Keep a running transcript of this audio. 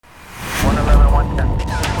Training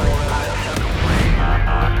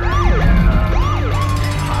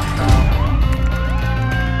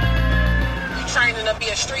to be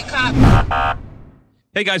a street cop.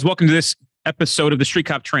 Hey guys, welcome to this episode of the Street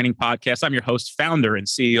Cop Training Podcast. I'm your host, founder, and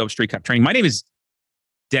CEO of Street Cop Training. My name is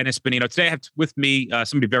Dennis Benino. Today I have with me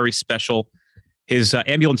somebody very special. His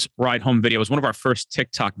ambulance ride home video was one of our first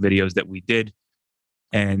TikTok videos that we did.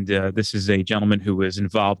 And this is a gentleman who was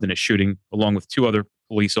involved in a shooting along with two other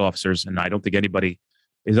police officers. And I don't think anybody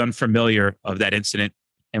is unfamiliar of that incident.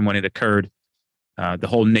 And when it occurred, the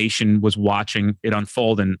whole nation was watching it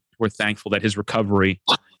unfold. And we're thankful that his recovery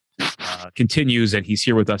continues and he's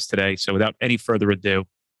here with us today. So without any further ado,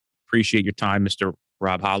 appreciate your time, Mr.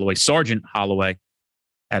 Rob Holloway, Sergeant Holloway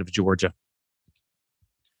out of Georgia.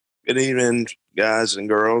 Good evening, guys and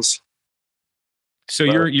girls. So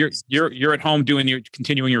you're at home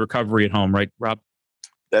continuing your recovery at home, right, Rob?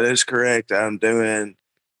 That is correct. I'm doing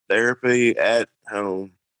therapy at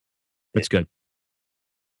home. That's good.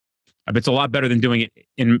 I bet it's a lot better than doing it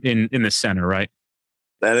in the center, right?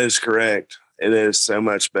 That is correct. It is so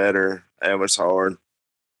much better. It was hard.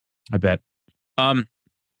 I bet. Why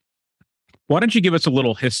don't you give us a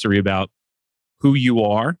little history about who you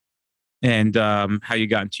are and how you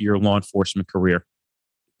got into your law enforcement career?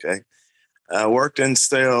 Okay. I worked in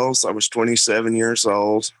sales. I was 27 years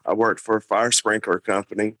old. I worked for a fire sprinkler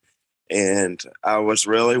company, and I was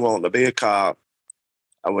really wanting to be a cop.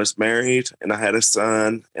 I was married, and I had a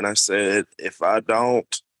son, and I said, if I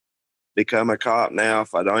don't become a cop now,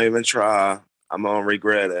 if I don't even try, I'm going to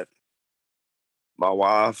regret it. My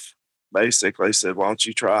wife basically said, why don't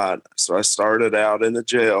you try it? So I started out in the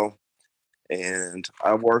jail, and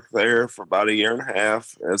I worked there for about a year and a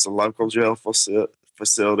half as a local jail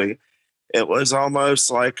facility. It was almost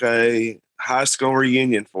like a high school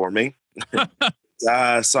reunion for me.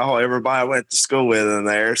 I saw everybody I went to school with in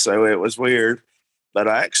there, so it was weird. But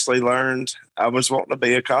I actually learned I was wanting to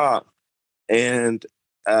be a cop. And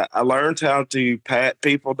I learned how to pat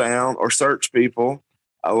people down or search people.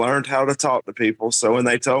 I learned how to talk to people. So when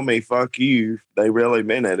they told me, fuck you, they really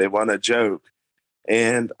meant it. It wasn't a joke.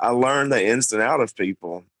 And I learned the ins and outs of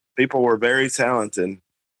people. People were very talented.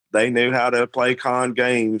 They knew how to play con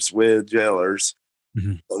games with jailers.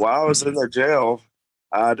 Mm-hmm. But while I was in the jail,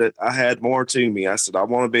 I had more to me. I said, I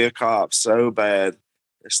want to be a cop so bad.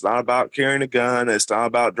 It's not about carrying a gun. It's not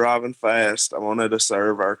about driving fast. I wanted to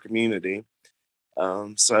serve our community.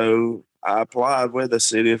 So I applied with the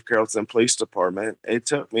City of Carrollton Police Department. It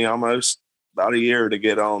took me almost about a year to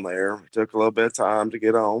get on there. It took a little bit of time to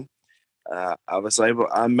get on. I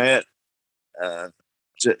met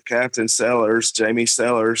Captain Sellers, Jamie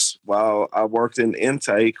Sellers, while I worked in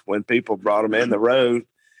intake when people brought him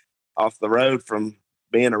off the road from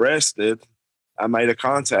being arrested. I made a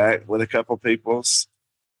contact with a couple people,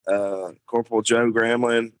 Corporal Joe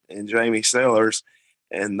Gramlin and Jamie Sellers,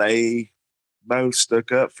 and they both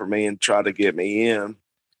stuck up for me and tried to get me in.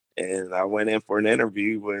 And I went in for an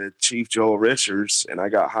interview with Chief Joel Richards, and I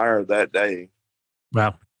got hired that day.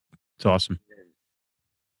 Wow. That's awesome.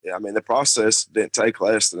 Yeah, I mean, the process didn't take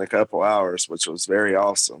less than a couple hours, which was very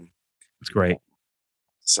awesome. That's great.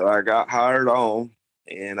 So I got hired on,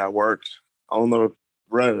 and I worked on the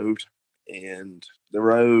road. And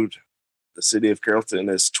the City of Carrollton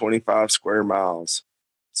is 25 square miles.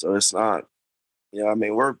 So it's not, I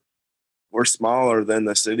mean, we're smaller than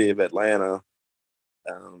the city of Atlanta.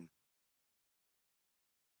 And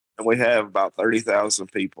we have about 30,000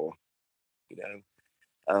 people,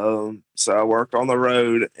 So I worked on the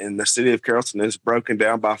road, and the City of Carrollton is broken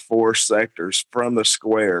down by 4 sectors from the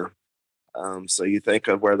square. So you think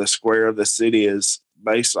of where the square of the city is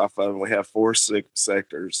based off of, and we have 4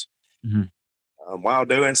 sectors. Mm-hmm. While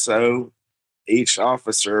doing so, each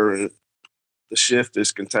officer, the shift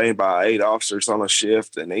is contained by 8 officers on a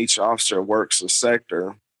shift, and each officer works a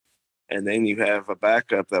sector. And then you have a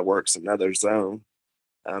backup that works another zone.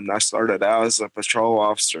 I started out as a patrol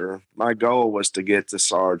officer. My goal was to get to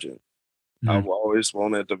sergeant. Mm-hmm. I've always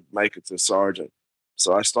wanted to make it to sergeant.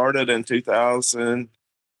 So I started in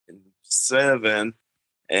 2007,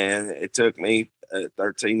 and it took me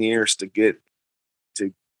 13 years to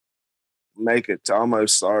make it to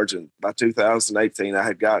almost sergeant. By 2018, I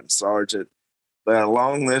had gotten sergeant. But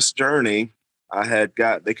along this journey, I had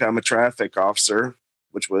become a traffic officer,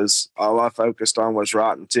 which was all I focused on was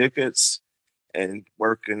writing tickets and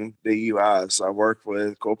working DUIs. I worked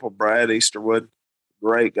with Corporal Brad Easterwood,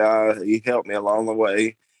 great guy. He helped me along the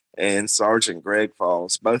way, and Sergeant Greg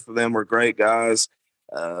Falls. Both of them were great guys.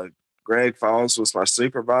 Greg Falls was my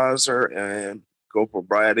supervisor, and Corporal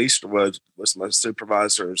Brad Easterwood was my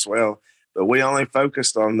supervisor as well. But we only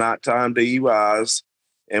focused on nighttime DUIs,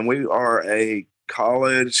 and we are a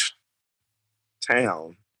college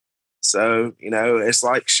town. So, it's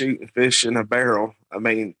like shooting fish in a barrel. I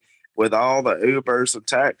mean, with all the Ubers and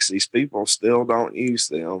taxis, people still don't use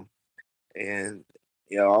them. And,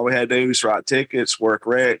 all we had to do was write tickets, work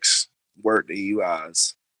wrecks, work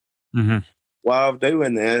DUIs. Mm-hmm. While I'm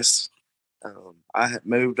doing this, I had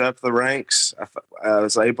moved up the ranks. I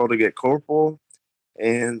was able to get corporal.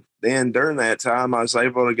 And then during that time, I was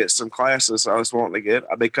able to get some classes I was wanting to get.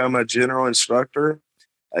 I become a general instructor,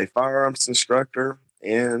 a firearms instructor,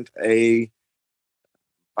 and a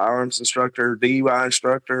firearms instructor, DUI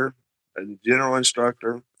instructor, a general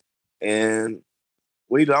instructor. And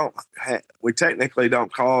we technically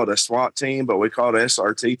don't call it a SWAT team, but we call it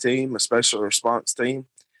SRT team, a special response team.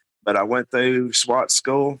 But I went through SWAT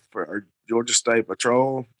school for our Georgia State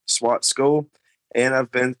Patrol SWAT school, and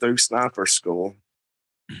I've been through sniper school.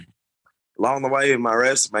 Along the way in my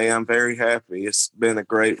resume, I'm very happy. It's been a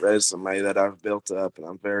great resume that I've built up, and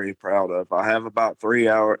I'm very proud of. I have about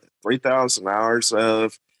 3,000 hours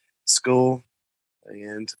of school,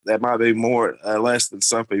 and that might be less than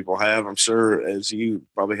some people have. I'm sure, as you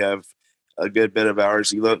probably have a good bit of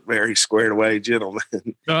hours. You look very squared away, gentlemen.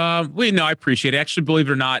 I appreciate it. Actually, believe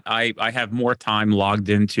it or not, I have more time logged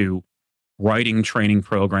into writing training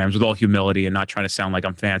programs, with all humility and not trying to sound like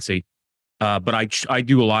I'm fancy. But I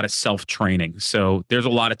do a lot of self-training. So there's a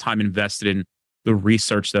lot of time invested in the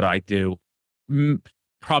research that I do.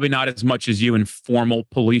 Probably not as much as you in formal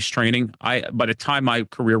police training. By the time my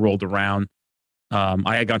career rolled around,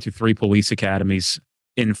 I had gone through 3 police academies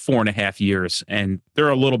in 4.5 years, and they're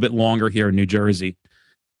a little bit longer here in New Jersey.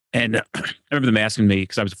 And I remember them asking me,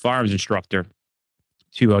 because I was a firearms instructor,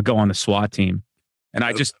 to go on the SWAT team. And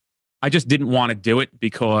I just didn't want to do it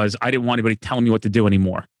because I didn't want anybody telling me what to do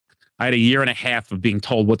anymore. I had 1.5 years of being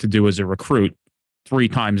told what to do as a recruit 3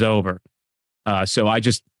 times over. So I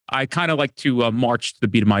kind of like to march to the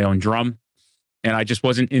beat of my own drum. And I just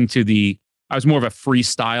wasn't I was more of a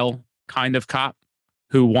freestyle kind of cop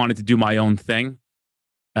who wanted to do my own thing.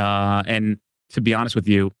 And to be honest with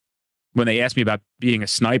you, when they asked me about being a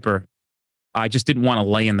sniper, I just didn't want to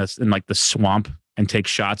lay in the swamp and take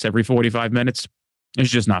shots every 45 minutes. It's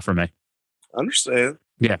just not for me. Understand.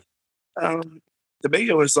 Yeah. To me,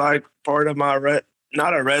 it was like part of my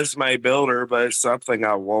not a resume builder, but it's something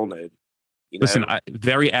I wanted. Listen,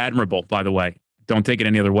 very admirable, by the way. Don't take it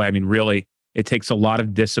any other way. I mean, really, it takes a lot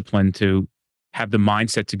of discipline to have the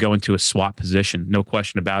mindset to go into a SWAT position. No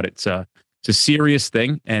question about it. It's a serious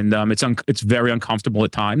thing, and it's very uncomfortable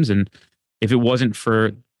at times. And if it wasn't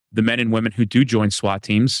for the men and women who do join SWAT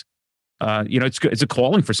teams, it's a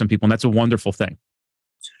calling for some people, and that's a wonderful thing.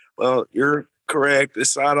 Well, you're correct.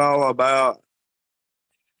 It's not all about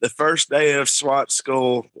the first day of SWAT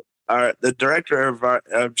school. The director of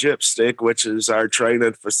Gypstick, which is our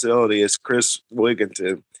training facility, is Chris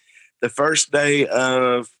Wigginton. The first day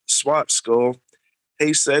of SWAT school,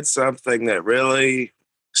 he said something that really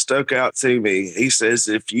stuck out to me. He says,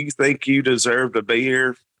 "If you think you deserve to be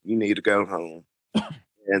here, you need to go home."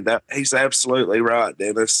 And he's absolutely right,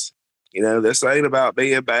 Dennis. This ain't about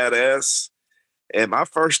being badass. And my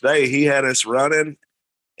first day, he had us running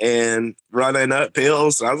up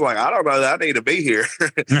hills. I was like, I don't know that I need to be here.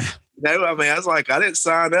 I was like, I didn't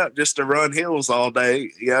sign up just to run hills all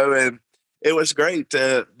day, and it was great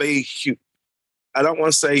to be, I don't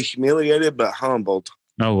want to say humiliated, but humbled.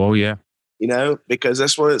 Oh, yeah. Because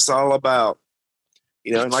that's what it's all about.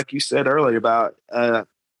 And like you said earlier about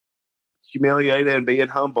humiliated and being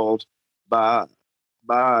humbled by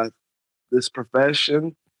this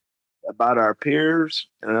profession, about our peers,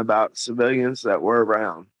 and about civilians that we're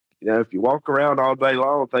around. If you walk around all day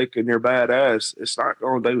long thinking you're badass, it's not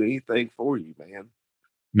going to do anything for you, man.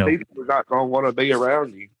 No. People are not going to want to be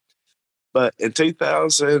around you. But in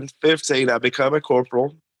 2015, I become a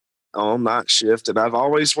corporal on night shift, and I've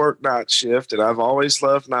always worked night shift, and I've always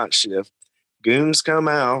loved night shift. Goons come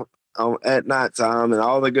out at nighttime, and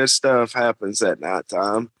all the good stuff happens at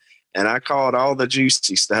nighttime. And I call it all the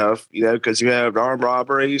juicy stuff, because you have armed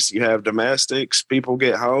robberies, you have domestics, people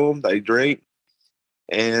get home, they drink,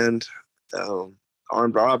 and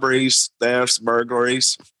armed robberies, thefts,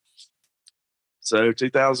 burglaries. So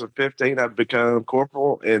 2015, I've become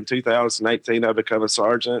corporal. In 2018, I become a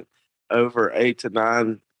sergeant, over 8 to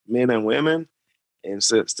 9 men and women. And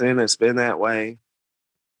since then, it's been that way.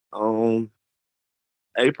 On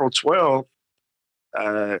April 12th,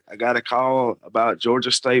 I got a call about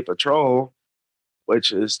Georgia State Patrol,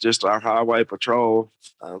 which is just our highway patrol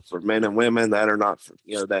for men and women that are not,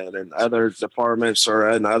 that in other departments or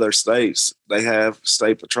in other states, they have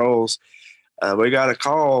state patrols. We got a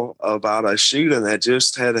call about a shooting that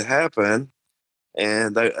just had happened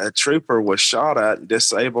and a trooper was shot at and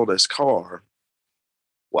disabled his car.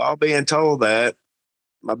 While being told that,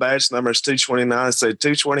 my badge number is 229, said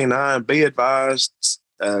 229, be advised,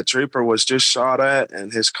 a trooper was just shot at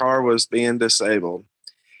and his car was being disabled.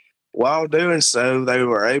 While doing so, they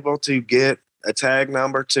were able to get a tag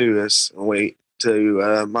number to us,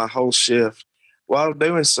 my whole shift. While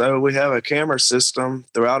doing so, we have a camera system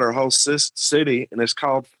throughout our whole city, and it's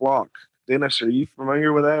called Flock. Dennis, are you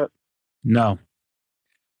familiar with that? No.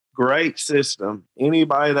 Great system.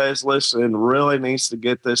 Anybody that is listening really needs to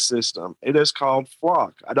get this system. It is called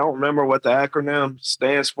Flock. I don't remember what the acronym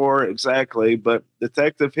stands for exactly, but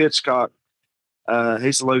Detective Hitchcock,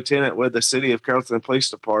 he's a lieutenant with the City of Carrollton Police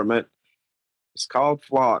Department. It's called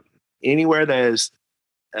Flock. Anywhere that is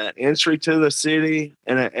an entry to the city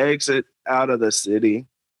and an exit out of the city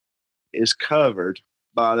is covered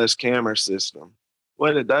by this camera system.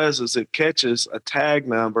 What it does is it catches a tag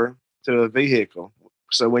number to a vehicle.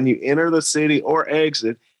 So when you enter the city or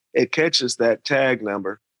exit, it catches that tag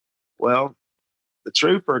number. Well, the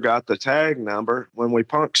trooper got the tag number. When we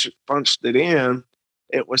punched it in,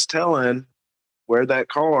 it was telling where that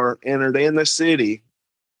car entered in the city.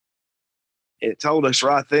 It told us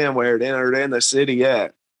right then where it entered in the city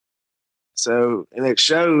at. So, and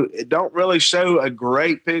it don't really show a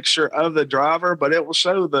great picture of the driver, but it will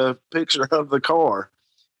show the picture of the car.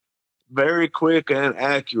 Very quick and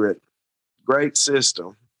accurate. Great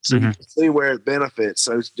system. So you can see where it benefits.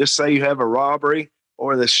 So just say you have a robbery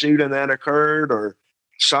or the shooting that occurred or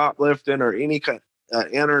shoplifting or any kind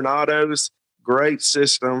internados, great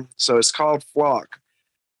system. So it's called Flock.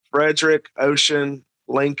 Frederick, Ocean,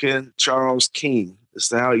 Lincoln, Charles, King is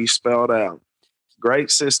how you spell it out.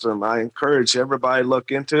 Great system. I encourage everybody to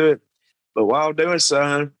look into it. But while doing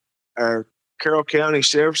so, our Carroll County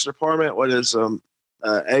Sheriff's Department, what is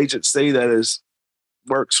agency that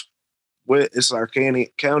works with, it's our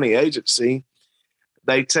county agency.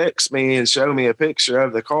 They text me and show me a picture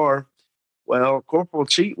of the car. Well, Corporal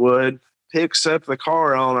Cheatwood picks up the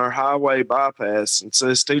car on our highway bypass and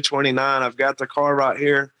says 229. I've got the car right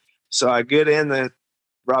here. So I get in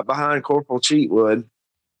right behind Corporal Cheatwood,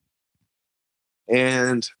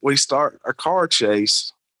 and we start a car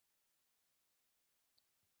chase.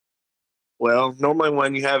 Well, normally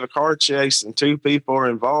when you have a car chase and two people are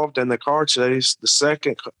involved in the car chase, the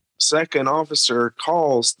second officer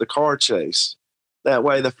calls the car chase. That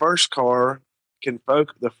way, the first officer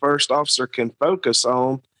can focus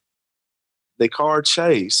on the car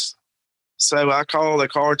chase. So I call the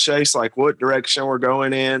car chase, like what direction we're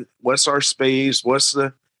going in, what's our speeds, what's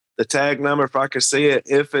the tag number if I can see it,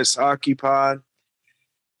 if it's occupied.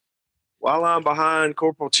 While I'm behind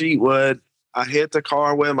Corporal Cheatwood, I hit the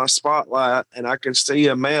car with my spotlight and I can see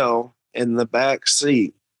a male in the back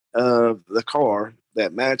seat of the car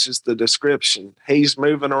that matches the description. He's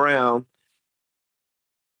moving around.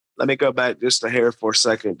 Let me go back just a hair for a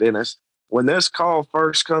second, Dennis. When this call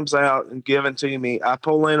first comes out and given to me, I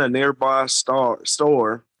pull in a nearby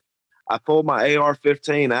store. I pull my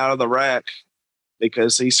AR-15 out of the rack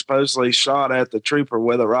because he supposedly shot at the trooper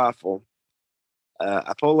with a rifle.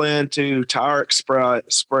 I pull into Tire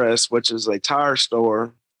Express, which is a tire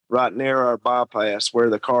store right near our bypass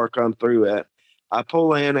where the car come through at. I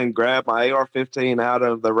pull in and grab my AR-15 out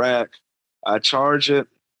of the rack. I charge it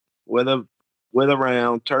with a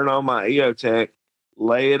round, turn on my EOTech,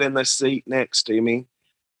 lay it in the seat next to me.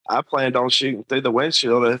 I planned on shooting through the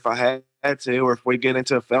windshield if I had to, or if we get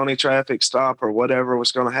into a felony traffic stop or whatever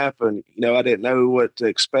was going to happen. I didn't know what to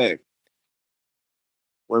expect.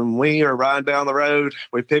 When we are riding down the road,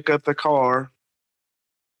 we pick up the car.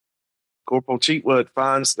 Corporal Cheatwood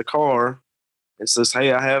finds the car and says,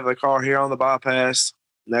 "Hey, I have the car here on the bypass."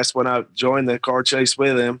 And that's when I joined the car chase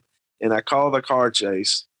with him, and I call the car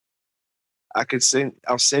chase.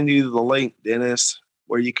 I'll send you the link, Dennis,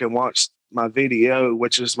 where you can watch my video,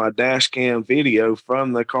 which is my dash cam video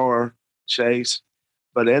from the car chase.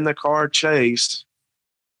 But in the car chase,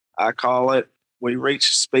 I call it, we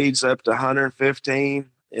reach speeds up to 115,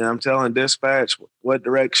 and I'm telling dispatch what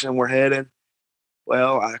direction we're heading.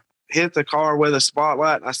 Well, I hit the car with a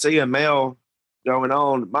spotlight, and I see a male going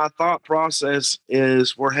on. My thought process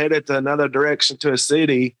is we're headed to another direction to a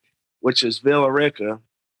city, which is Villa Rica.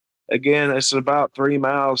 Again, it's about 3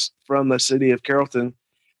 miles from the city of Carrollton.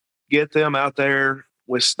 Get them out there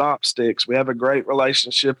with stop sticks. We have a great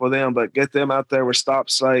relationship with them, but get them out there with stop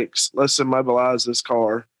sticks. Let's immobilize this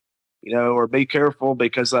car, or be careful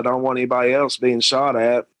because I don't want anybody else being shot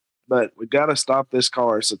at. But we've got to stop this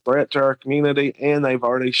car. It's a threat to our community, and they've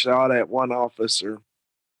already shot at one officer.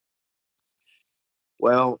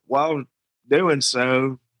 Well, while doing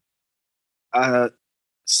so, I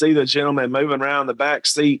see the gentleman moving around the back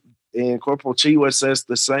seat, and Corporal Cheatwood says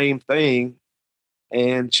the same thing.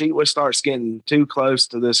 And Cheatwood starts getting too close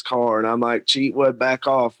to this car. And I'm like, Cheatwood, back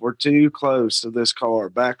off. We're too close to this car.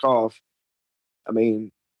 Back off. I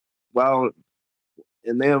mean, well,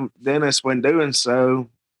 and then Dennis, when doing so,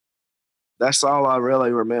 that's all I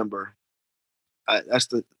really remember. That's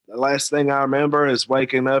the last thing I remember is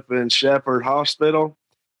waking up in Shepherd Hospital,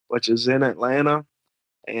 which is in Atlanta,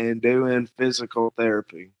 and doing physical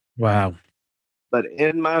therapy. Wow. But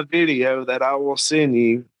in my video that I will send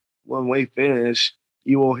you when we finish,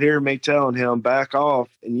 you will hear me telling him back off,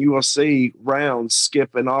 and you will see rounds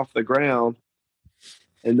skipping off the ground,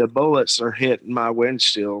 and the bullets are hitting my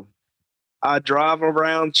windshield. I drive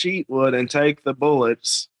around Cheatwood and take the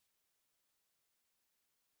bullets.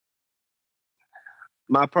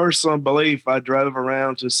 My personal belief, I drove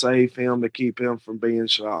around to save him, to keep him from being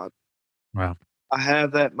shot. Wow. I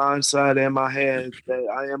have that mindset in my head that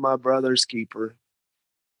I am my brother's keeper.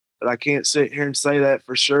 But I can't sit here and say that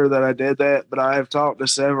for sure that I did that. But I have talked to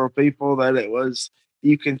several people that it was,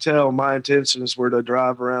 you can tell my intentions were to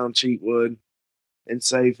drive around Cheatwood and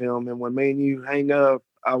save him. And when me and you hang up,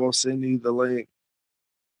 I will send you the link.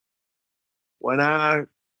 When I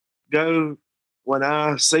go, when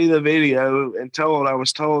I see the video and I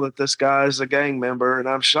was told that this guy is a gang member, and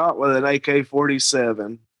I'm shot with an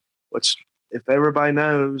AK-47, which, if everybody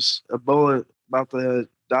knows, a bullet about the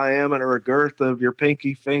diameter or girth of your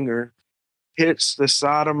pinky finger hits the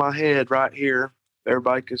side of my head right here.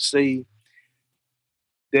 Everybody could see.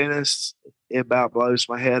 Dennis, it about blows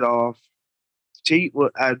my head off.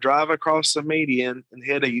 I drive across the median and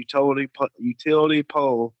hit a utility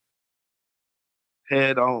pole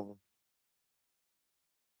head on.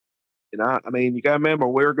 And I mean, you got to remember,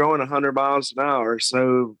 we were going 100 miles an hour,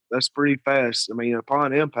 so that's pretty fast. I mean,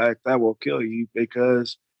 upon impact, that will kill you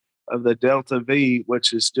because of the Delta V,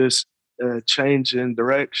 which is just a change in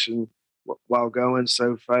direction while going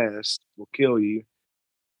so fast, will kill you.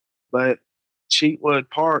 But Cheatwood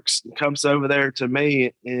parks and comes over there to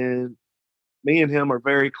me, and me and him are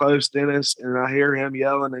very close, Dennis, and I hear him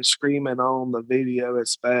yelling and screaming on the video.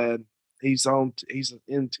 It's bad. He's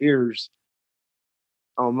in tears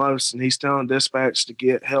almost, and he's telling dispatch to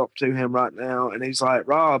get help to him right now. And he's like,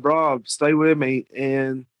 Rob, stay with me.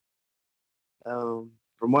 And from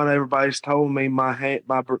what everybody's told me, my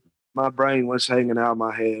brain was hanging out of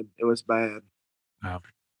my head. It was bad.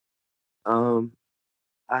 Wow.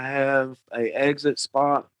 I have a exit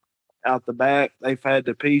spot out the back. They've had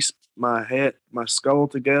to piece my skull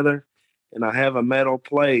together, and I have a metal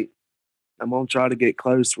plate. I'm gonna try to get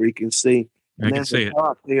close where you can see. And then the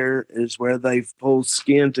top here is where they've pulled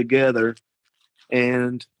skin together,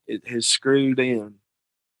 and it has screwed in.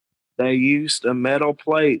 They used a metal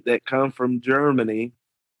plate that come from Germany,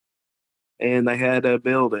 and they had to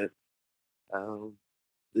build it.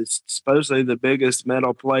 It's supposedly the biggest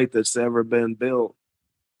metal plate that's ever been built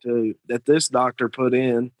that this doctor put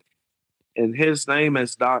in, and his name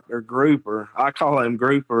is Dr. Grouper. I call him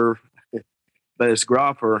Grouper, but it's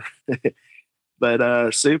Gropper.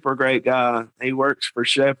 But super great guy. He works for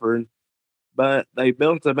Shepherd. But they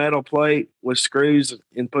built a metal plate with screws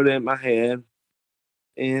and put it in my head.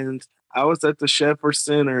 And I was at the Shepherd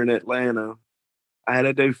Center in Atlanta. I had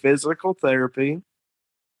to do physical therapy,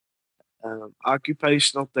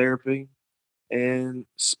 occupational therapy, and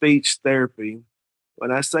speech therapy.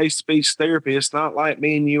 When I say speech therapy, it's not like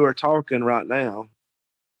me and you are talking right now,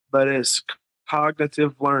 but it's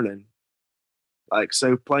cognitive learning. Like,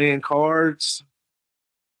 so playing cards,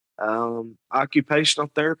 occupational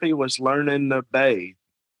therapy was learning to bathe,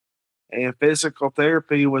 and physical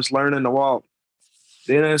therapy was learning to walk.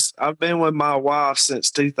 Dennis, I've been with my wife since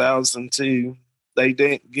 2002. They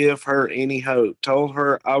didn't give her any hope. Told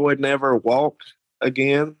her I would never walk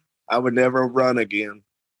again. I would never run again.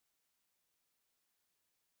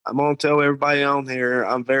 I'm going to tell everybody on here,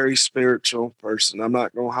 I'm a very spiritual person. I'm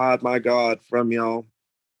not going to hide my God from y'all.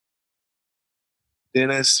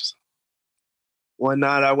 Dennis, one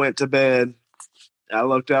night I went to bed. I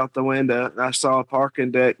looked out the window and I saw a parking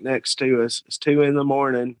deck next to us. It's 2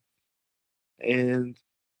 a.m. and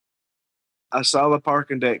I saw the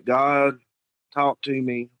parking deck. God talked to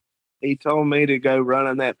me. He told me to go run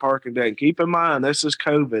on that parking deck. Keep in mind, this is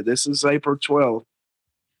COVID. This is April 12th.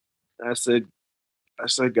 I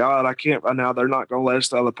said, God, I can't right now. They're not going to let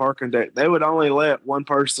us out of the parking deck. They would only let one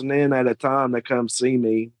person in at a time to come see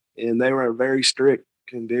me, and they were in very strict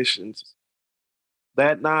conditions.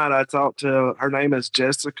 That night, I talked to her name is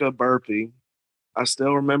Jessica Burpee. I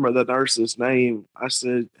still remember the nurse's name. I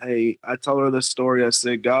said, hey, I told her this story. I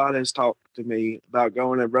said, God has talked to me about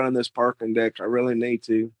going and running this parking deck. I really need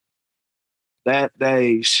to. That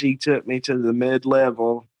day, she took me to the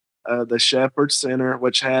mid-level of the Shepherd Center,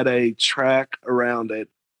 which had a track around it.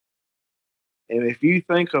 And if you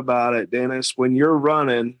think about it, Dennis, when you're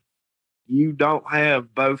running, you don't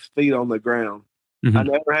have both feet on the ground. Mm-hmm. I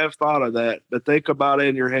never have thought of that, but think about it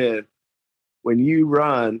in your head. When you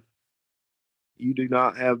run, you do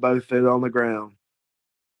not have both feet on the ground.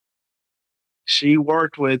 She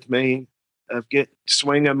worked with me of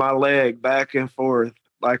swinging my leg back and forth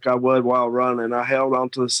like I would while running. I held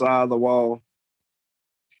onto the side of the wall.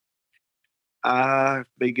 I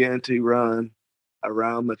began to run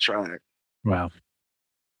around the track. Wow.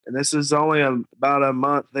 And this is only about a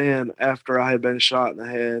month in after I had been shot in the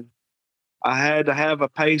head. I had to have a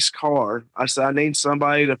pace car. I said, I need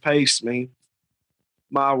somebody to pace me.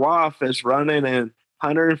 My wife is running in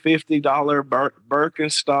 $150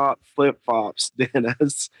 Birkenstock flip flops,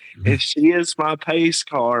 Dennis, and she is my pace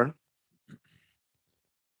car.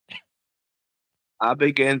 I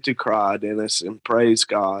began to cry, Dennis, and praise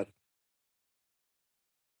God.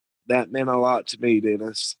 That meant a lot to me,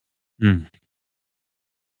 Dennis. Mm.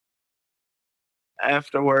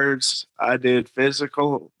 Afterwards, I did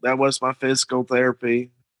that was my physical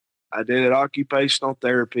therapy. I did occupational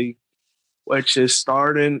therapy, which is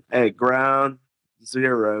starting at ground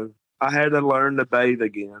zero. I had to learn to bathe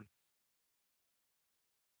again.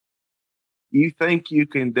 You think you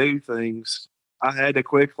can do things. I had to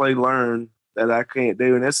quickly learn that I can't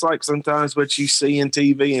do. And it's like sometimes what you see in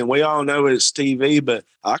TV, and we all know it's TV, but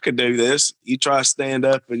I could do this. You try to stand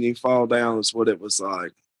up and you fall down is what it was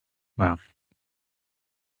like. Wow.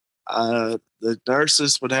 The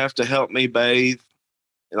nurses would have to help me bathe.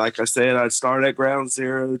 And like I said, I'd start at ground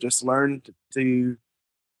zero, just learn to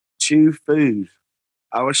chew food.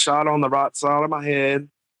 I was shot on the right side of my head,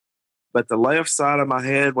 but the left side of my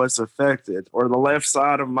head was affected, or the left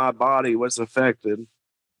side of my body was affected.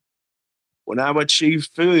 When I would chew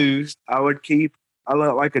food, I looked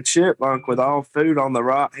like a chipmunk with all food on the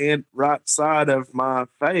right side of my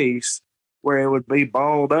face, where it would be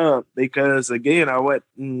balled up because again, I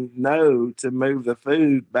wouldn't know to move the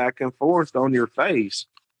food back and forth on your face.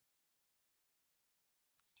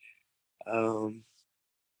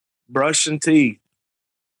 Brushing teeth.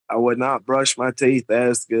 I would not brush my teeth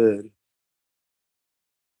as good.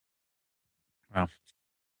 Wow.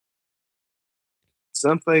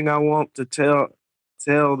 Something I want to tell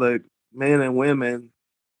the men and women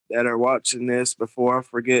that are watching this before I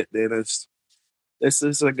forget, Dennis. This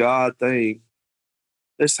is a God thing.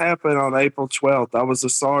 This happened on April 12th. I was a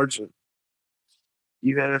sergeant.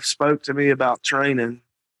 You have spoke to me about training.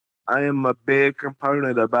 I am a big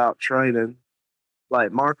component about training.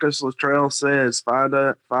 Like Marcus Luttrell says, find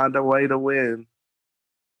a way to win.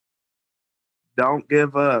 Don't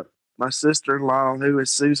give up. My sister-in-law, who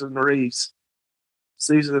is Susan Reagan,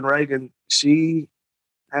 she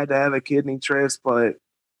had to have a kidney transplant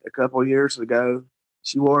a couple years ago.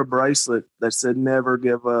 She wore a bracelet that said never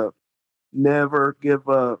give up. Never give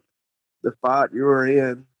up. The fight you're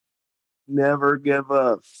in. Never give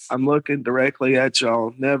up. I'm looking directly at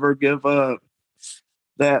y'all. Never give up.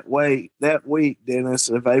 That week, Dennis,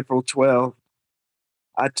 of April 12th,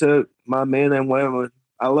 I took my men and women.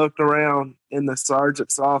 I looked around in the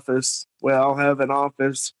sergeant's office. We all have an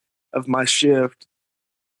office of my shift.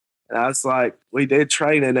 And I was like, we did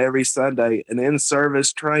training every Sunday, an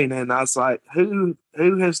in-service training. I was like, who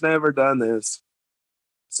has never done this?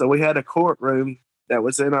 So we had a courtroom that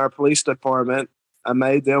was in our police department. I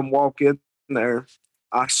made them walk in there.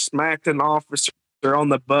 I smacked an officer on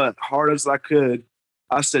the butt hard as I could.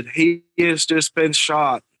 I said, he has just been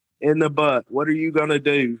shot in the butt. What are you going to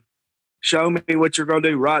do? Show me what you're going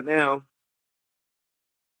to do right now.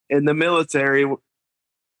 In the military,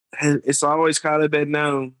 it's always kind of been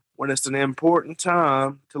known when it's an important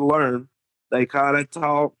time to learn, they kind of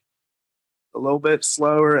talk a little bit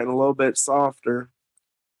slower and a little bit softer.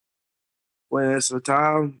 When it's a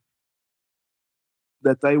time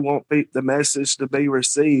that they want the message to be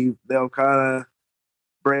received, they'll kind of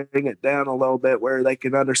bring it down a little bit where they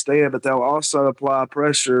can understand, but they'll also apply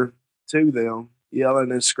pressure to them,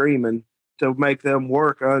 yelling and screaming to make them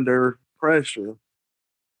work under pressure.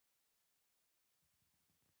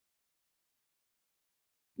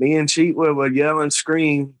 Me and Cheatwood would yell and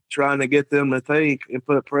scream, trying to get them to think and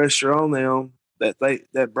put pressure on them that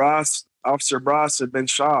Officer Bryce had been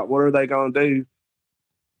shot. What are they going to do?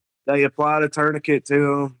 They applied a tourniquet to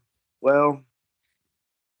him. Well,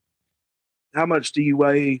 how much do you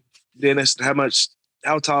weigh, Dennis?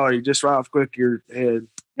 How tall are you? Just right off quick your head.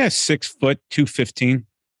 Yeah, 6 foot, 215.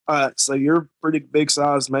 All right, so you're a pretty big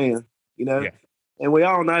sized man, you know? Yeah. And we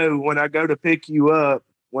all know when I go to pick you up,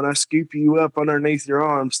 when I scoop you up underneath your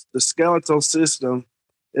arms, the skeletal system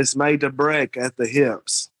is made to break at the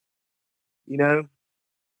hips. You know,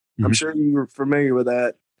 I'm sure you're familiar with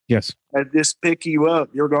that. Yes. I just pick you up,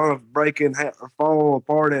 you're going to break in half or fall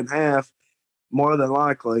apart in half, more than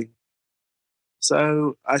likely.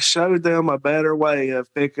 So I showed them a better way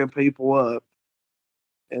of picking people up,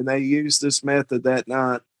 and they used this method that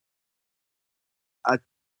night.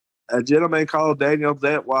 A gentleman called Daniel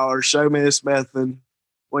Detweiler showed me this method.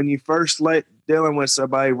 When you first dealing with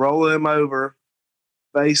somebody, roll them over,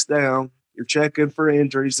 face down. You're checking for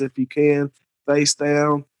injuries if you can, face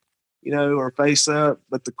down, or face up.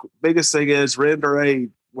 But the biggest thing is render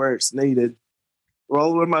aid where it's needed.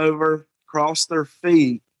 Roll them over, cross their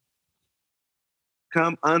feet,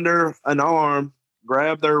 come under an arm,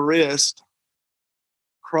 grab their wrist,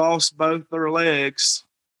 cross both their legs,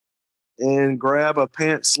 and grab a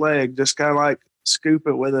pants leg, just kind of like scoop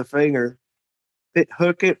it with a finger.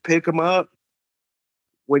 Hook it, pick them up.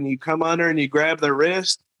 When you come under and you grab their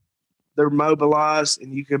wrist, they're mobilized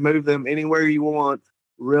and you can move them anywhere you want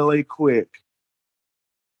really quick.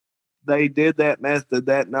 They did that method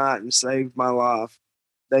that night and saved my life.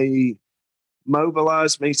 They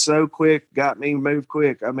mobilized me so quick, got me moved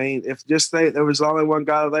quick. I mean, if just there was only one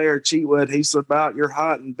guy there, Cheatwood, he's about your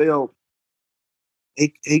height and build.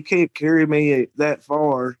 He can't carry me that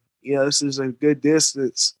far. This is a good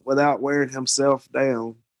distance without wearing himself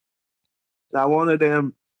down. And I wanted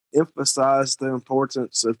to emphasize the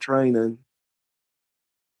importance of training.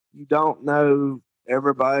 You don't know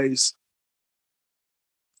everybody's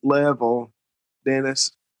level,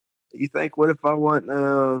 Dennis. You think, what if I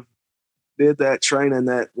wouldn't did that training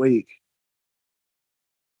that week?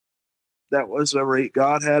 That was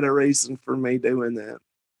God had a reason for me doing that.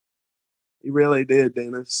 He really did,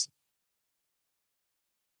 Dennis.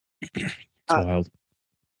 It's wild.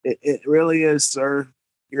 It really is, sir.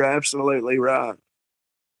 You're absolutely right.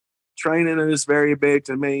 Training is very big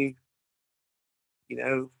to me.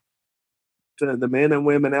 To the men and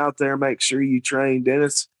women out there, make sure you train.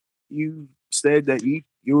 Dennis, you said that you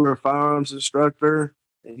were a firearms instructor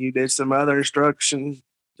and you did some other instruction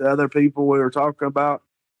to other people we were talking about.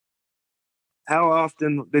 How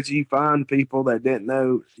often did you find people that didn't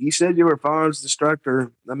know? You said you were a firearms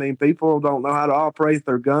instructor. I mean, people don't know how to operate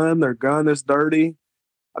their gun. Their gun is dirty.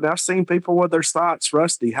 I mean, I've seen people with their sights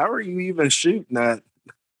rusty. How are you even shooting that?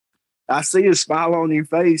 I see a smile on your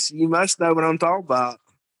face. You must know what I'm talking about.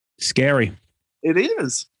 Scary. It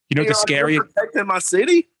is. You know what the scariest protecting my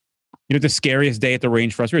city? You know the scariest day at the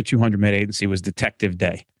range for us? We were 200 mid agency was Detective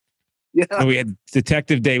Day. Yeah. And we had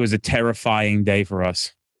Detective Day was a terrifying day for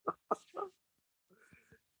us.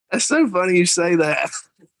 That's so funny you say that.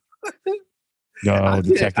 No,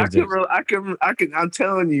 Detective Day. I'm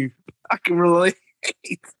telling you, I can relate.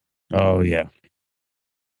 Oh yeah.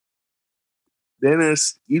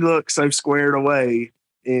 Dennis, you look so squared away,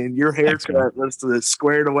 and your haircut was the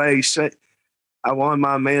squared away shape I want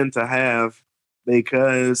my men to have,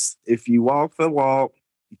 because if you walk the walk,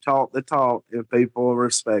 you talk the talk, and people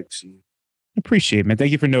respect you. Appreciate it, man.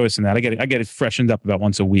 Thank you for noticing that. I get it freshened up about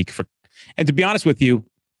once a week. And to be honest with you,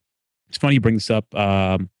 it's funny you bring this up.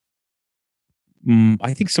 I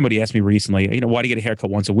think somebody asked me recently, why do you get a haircut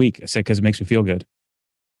once a week? I said, because it makes me feel good.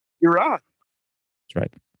 You're right. That's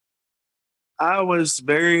right. I was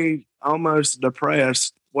very almost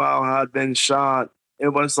depressed while I'd been shot. It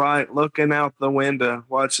was like looking out the window,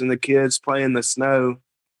 watching the kids play in the snow.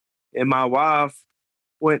 And my wife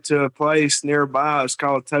went to a place nearby. It's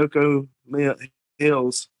called Toco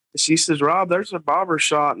Hills. She says, Rob, there's a barber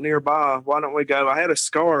shop nearby. Why don't we go? I had a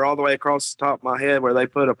scar all the way across the top of my head where they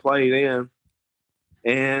put a plate in.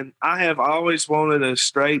 And I have always wanted a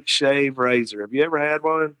straight shave razor. Have you ever had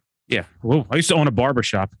one? Yeah. Well, I used to own a barber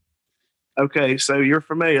shop. Okay, so you're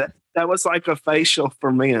familiar. That was like a facial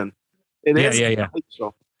for men. It is a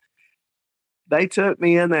facial. They took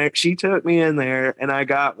me in there. She took me in there, and I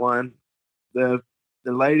got one. The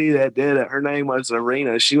lady that did it, her name was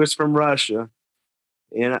Irina. She was from Russia.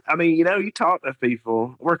 And I mean, you talk to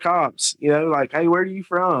people. We're cops, like, hey, where are you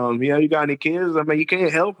from? You got any kids? I mean, you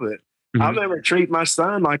can't help it. Mm-hmm. I'll never treat my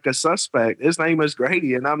son like a suspect. His name is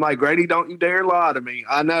Grady. And I'm like, Grady, don't you dare lie to me.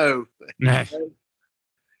 I know.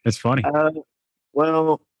 That's funny.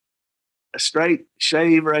 Well, a straight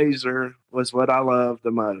shave razor was what I loved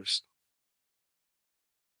the most.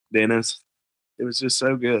 Dennis, it was just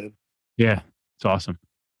so good. Yeah, it's awesome.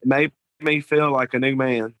 It made me feel like a new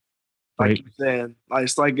man. Like you said,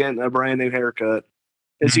 it's like getting a brand new haircut.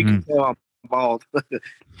 As you can tell, I'm bald.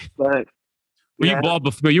 But you bald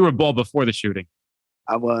before? You were bald before the shooting.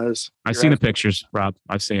 I was. I've seen the pictures, Rob.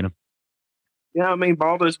 I've seen them. Yeah, I mean,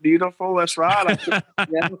 bald is beautiful. That's right.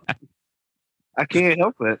 I can't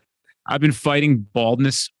help it. I've been fighting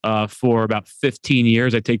baldness for about 15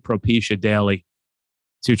 years. I take Propecia daily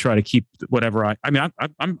to try to keep whatever I'm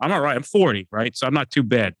all right. I'm 40, right? So I'm not too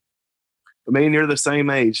bad. I mean, you're the same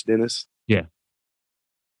age, Dennis. Yeah.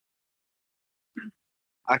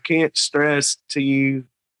 I can't stress to you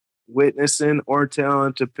witnessing or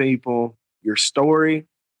telling to people your story,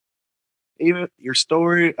 even your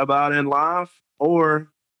story about in life, or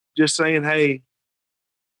just saying, hey,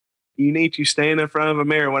 you need to stand in front of a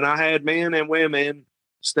mirror. When I had men and women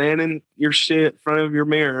standing your shit in front of your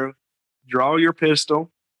mirror, draw your pistol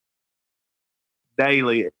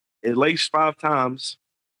daily, at least 5 times.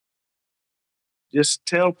 Just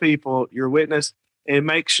tell people your witness and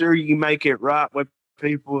make sure you make it right with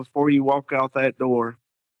people before you walk out that door.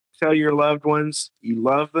 Tell your loved ones you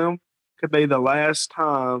love them. Could be the last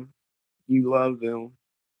time you love them.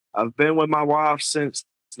 I've been with my wife since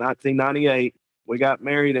 1998. We got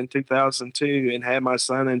married in 2002 and had my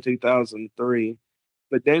son in 2003.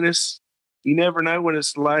 But Dennis, you never know when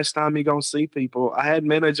it's the last time you're going to see people. I had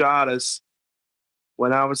meningitis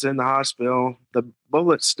when I was in the hospital. The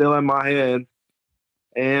bullet's still in my head.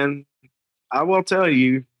 And I will tell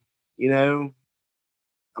you, you know,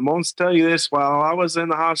 I'm going to tell you this while I was in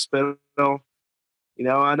the hospital,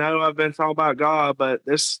 I know I've been talking about God, but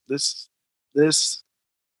this,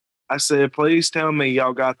 I said, please tell me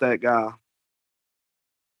y'all got that guy,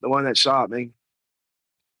 the one that shot me.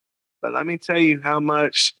 But let me tell you how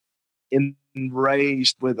much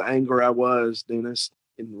enraged with anger I was, Dennis.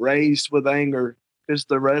 Enraged with anger because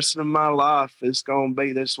the rest of my life is going to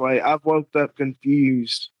be this way. I've woke up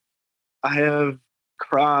confused. I have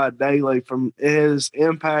cried daily from it has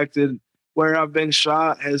impacted where I've been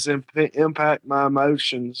shot has impacted my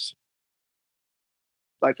emotions.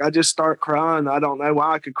 Like I just start crying. I don't know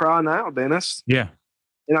why I could cry now, Dennis. Yeah.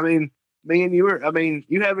 And I mean, me and you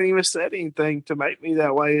haven't even said anything to make me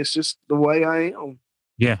that way. It's just the way I am.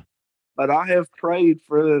 Yeah. But I have prayed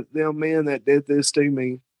for them men that did this to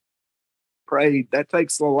me. Prayed. That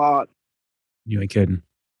takes a lot. You ain't kidding.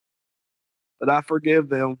 But I forgive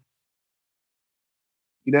them.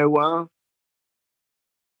 You know why?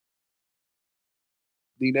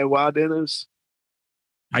 Do you know why, Dennis?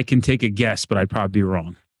 I can take a guess, but I'd probably be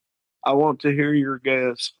wrong. I want to hear your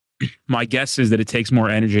guess. My guess is that it takes more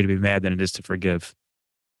energy to be mad than it is to forgive.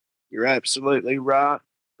 You're absolutely right.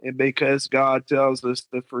 And because God tells us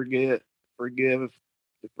to forgive,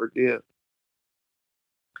 to forget.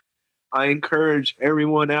 I encourage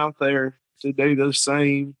everyone out there to do the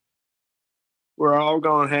same. We're all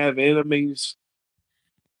going to have enemies,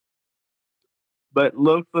 but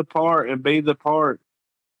look the part and be the part.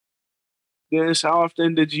 Dennis, how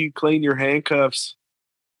often did you clean your handcuffs?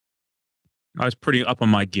 I was pretty up on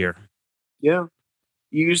my gear. Yeah.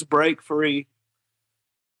 Use break free.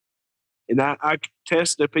 And I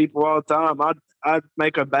test the people all the time. I'd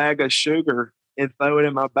make a bag of sugar and throw it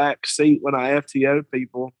in my back seat when I FTO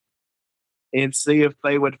people and see if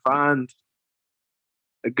they would find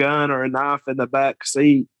a gun or a knife in the back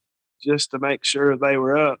seat just to make sure they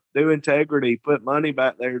were up. Do integrity, put money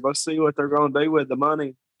back there. Let's see what they're going to do with the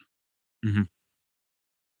money. Mm-hmm.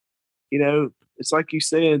 It's like you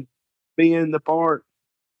said, being the part.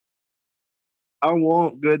 I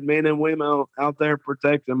want good men and women out there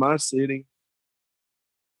protecting my city.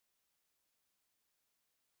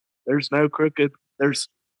 There's no crooked.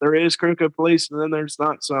 There is crooked police, and then there's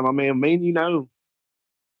not some. I mean,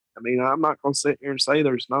 I'm not going to sit here and say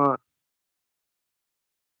there's not.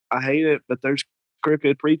 I hate it, but there's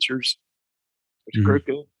crooked preachers. There's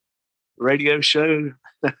crooked radio show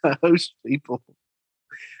host people.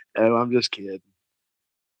 Oh, I'm just kidding.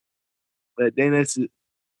 But then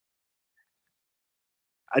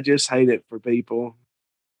I just hate it for people.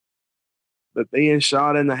 But being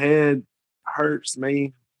shot in the head hurts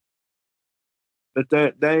me. But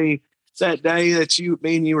that day that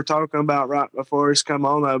me and you were talking about right before us come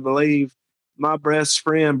on, I believe my best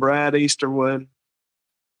friend, Brad Easterwood,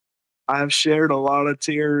 I've shared a lot of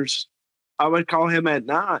tears. I would call him at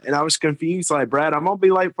night and I was confused. Like, Brad, I'm going to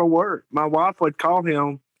be late for work. My wife would call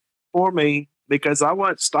him for me because I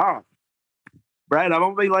wouldn't stop. Brad, I'm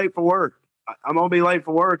going to be late for work. I'm going to be late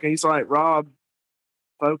for work. And he's like, Rob,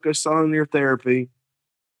 focus on your therapy.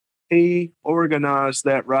 He organized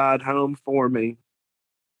that ride home for me.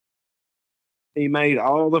 He made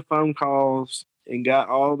all the phone calls and got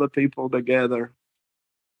all the people together.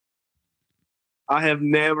 I have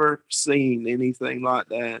never seen anything like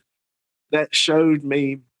that. That showed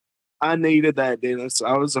me I needed that, Dennis.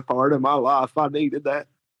 I was a part of my life. I needed that.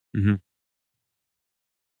 Mm-hmm.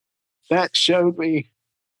 That showed me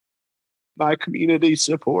my community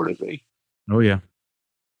supported me. Oh yeah,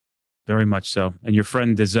 very much so. And your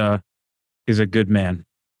friend is a good man.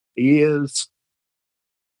 He is.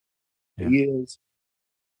 Yeah. He is.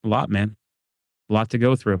 A lot, man. A lot to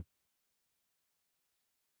go through.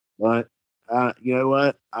 But you know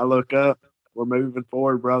what? I look up. We're moving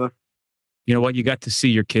forward, brother. You know what? You got to see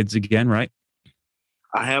your kids again, right?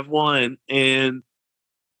 I have one, and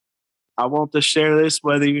I want to share this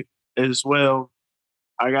with you as well.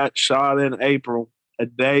 I got shot in April, a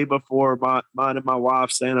day before mine and my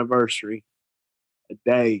wife's anniversary. A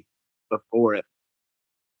day before it.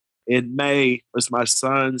 In May was my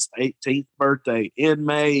son's 18th birthday. In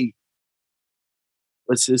May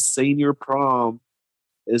was his senior prom,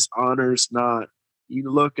 his honors night.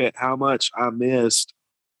 You look at how much I missed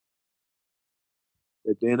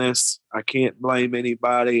the dentist. I can't blame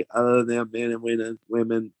anybody other than men and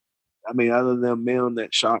women. I mean, other than men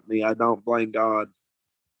that shot me, I don't blame God.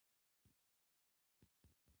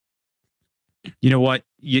 You know what?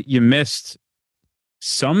 You missed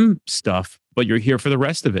some stuff, but you're here for the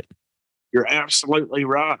rest of it. You're absolutely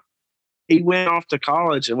right. He went off to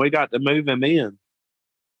college and we got to move him in.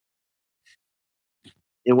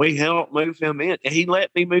 And we helped move him in. And he let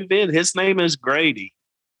me move in. His name is Grady.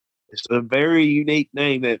 It's a very unique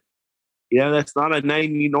name that, that's not a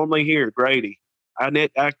name you normally hear, Grady.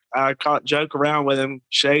 I caught joke around with him,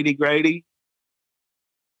 Shady Grady.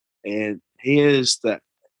 And he is that.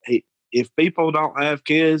 If people don't have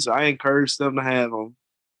kids, I encourage them to have them.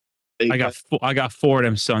 I got four of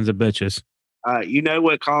them sons of bitches. You know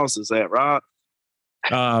what causes that, right?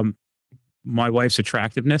 My wife's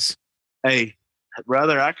attractiveness. Hey,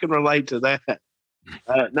 brother, I can relate to that.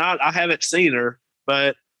 I haven't seen her,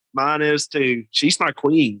 but mine is too. She's my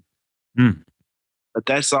queen. Mm. But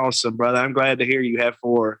that's awesome, brother. I'm glad to hear you have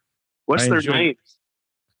four. What's their names?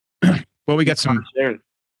 Well, we got some.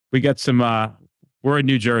 We're in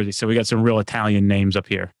New Jersey, so we got some real Italian names up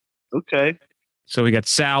here. Okay. So we got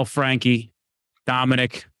Sal, Frankie,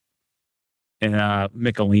 Dominic, and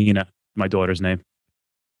Michelina, my daughter's name.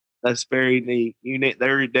 That's very neat. Unique.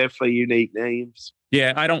 They're definitely unique names.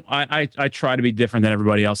 Yeah, I try to be different than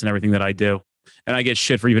everybody else in everything that I do. And I get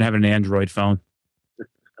shit for even having an Android phone.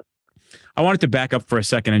 I wanted to back up for a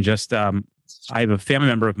second and just I have a family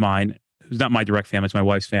member of mine who's not my direct family, it's my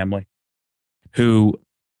wife's family, who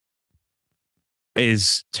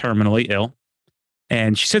is terminally ill.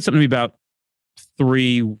 And she said something to me about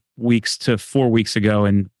 3 weeks to 4 weeks ago,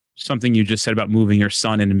 and something you just said about moving your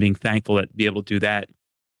son in and being thankful to be able to do that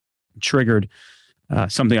triggered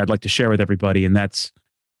something I'd like to share with everybody. And that's,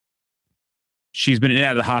 she's been in and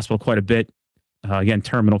out of the hospital quite a bit. Again,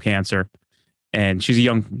 terminal cancer. And she's a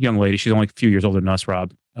young lady. She's only a few years older than us,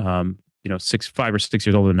 Rob. 5 or 6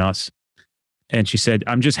 years older than us. And she said,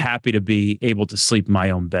 I'm just happy to be able to sleep in my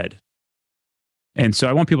own bed. And so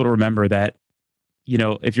I want people to remember that,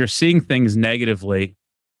 if you're seeing things negatively,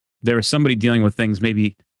 there is somebody dealing with things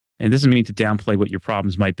maybe, and this doesn't mean to downplay what your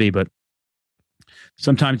problems might be, but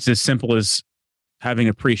sometimes it's as simple as having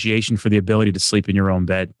appreciation for the ability to sleep in your own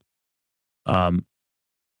bed.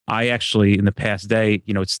 I actually, in the past day,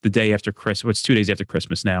 it's the day after Christmas, it's 2 days after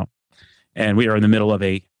Christmas now, and we are in the middle of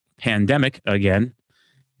a pandemic again.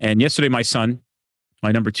 And yesterday, my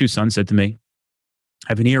number 2 son, said to me, I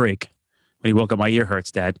have an earache. When he woke up, my ear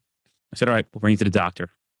hurts, Dad. I said, all right, we'll bring you to the doctor.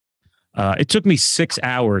 It took me 6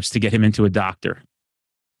 hours to get him into a doctor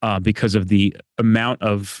because of the amount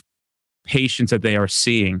of patients that they are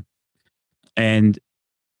seeing. And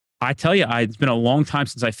I tell you, it's been a long time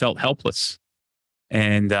since I felt helpless.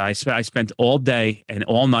 And I spent all day and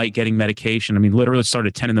all night getting medication. I mean, literally started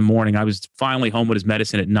at 10 in the morning. I was finally home with his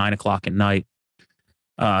medicine at 9 o'clock at night.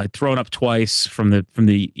 Thrown up twice from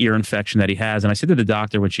the ear infection that he has. And I said to the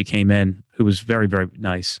doctor when she came in, who was very, very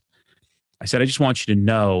nice, I said, I just want you to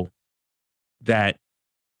know that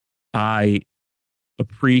I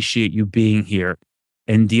appreciate you being here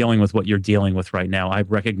and dealing with what you're dealing with right now. I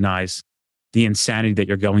recognize the insanity that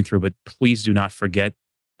you're going through, but please do not forget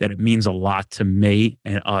that it means a lot to me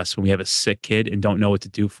and us when we have a sick kid and don't know what to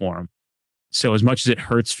do for him. So as much as it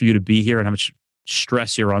hurts for you to be here and how much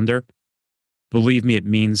stress you're under, believe me, it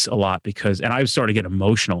means a lot and I started to get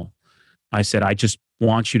emotional. I said, I just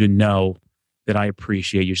want you to know that I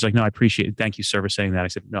appreciate you. She's like, no, I appreciate it. Thank you, sir, for saying that. I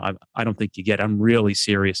said, no, I don't think you get it. I'm really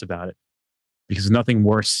serious about it because there's nothing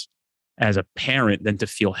worse as a parent than to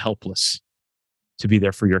feel helpless to be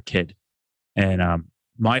there for your kid. And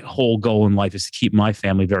my whole goal in life is to keep my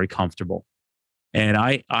family very comfortable. And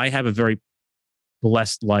I have a very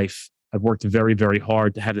blessed life. I've worked very, very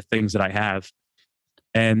hard to have the things that I have.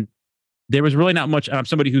 And there was really not much. I'm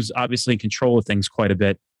somebody who's obviously in control of things quite a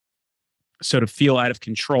bit. So to feel out of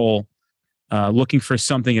control looking for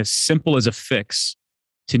something as simple as a fix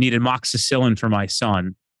to need amoxicillin for my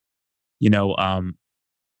son. It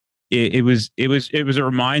was a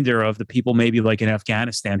reminder of the people maybe like in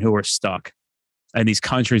Afghanistan who are stuck, and these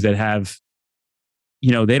countries that have,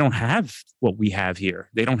 they don't have what we have here.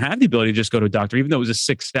 They don't have the ability to just go to a doctor. Even though it was a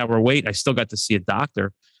 6-hour wait, I still got to see a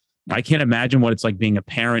doctor. I can't imagine what it's like being a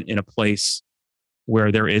parent in a place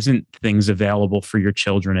where there isn't things available for your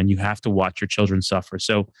children and you have to watch your children suffer.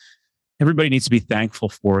 So everybody needs to be thankful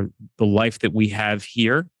for the life that we have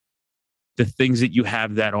here, the things that you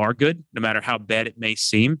have that are good, no matter how bad it may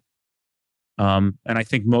seem. And I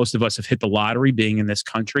think most of us have hit the lottery being in this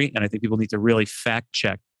country. And I think people need to really fact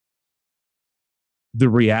check the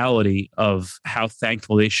reality of how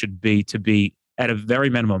thankful they should be to be, at a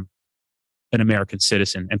very minimum, an American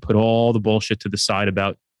citizen, and put all the bullshit to the side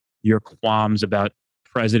about your qualms about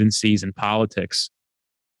presidencies and politics.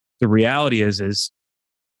 The reality is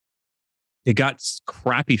it got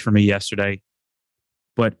crappy for me yesterday,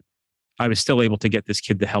 but I was still able to get this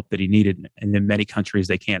kid the help that he needed. And in many countries,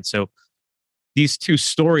 they can't. So these two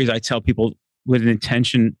stories I tell people with an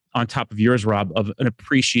intention on top of yours, Rob, of an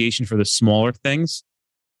appreciation for the smaller things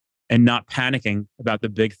and not panicking about the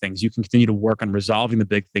big things. You can continue to work on resolving the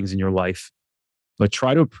big things in your life, but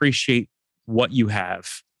try to appreciate what you have.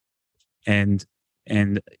 And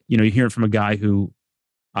you hear it from a guy who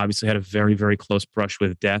obviously had a very, very close brush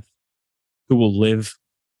with death, who will live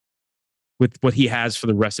with what he has for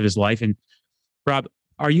the rest of his life. And Rob,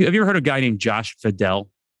 have you ever heard of a guy named Josh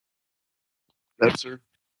Fidel? Yes, sir.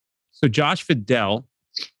 So Josh Fidel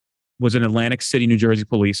was an Atlantic City, New Jersey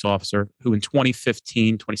police officer who in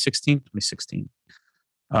 2016,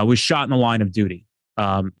 was shot in the line of duty,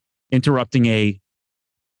 interrupting an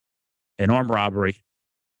armed robbery.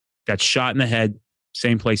 Got shot in the head,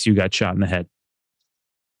 same place you got shot in the head.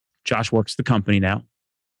 Josh works the company now,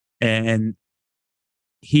 and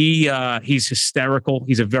he's hysterical.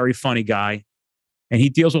 He's a very funny guy, and he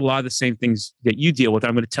deals with a lot of the same things that you deal with.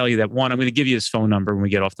 I'm going to tell you that. One, I'm going to give you his phone number when we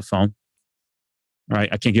get off the phone. All right,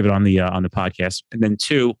 I can't give it on the podcast. And then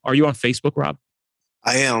two, are you on Facebook, Rob?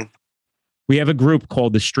 I am. We have a group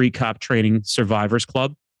called the Street Cop Training Survivors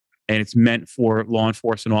Club, and it's meant for law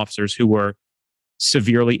enforcement officers who were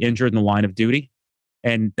severely injured in the line of duty.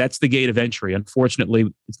 And that's the gate of entry.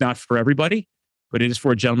 Unfortunately, it's not for everybody, but it is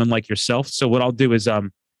for a gentleman like yourself. So what I'll do is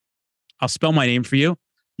I'll spell my name for you.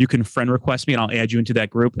 You can friend request me and I'll add you into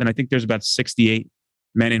that group. And I think there's about 68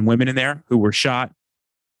 men and women in there who were shot.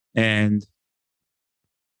 And,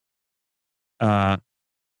 and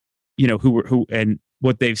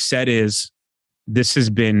what they've said is this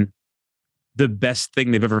has been the best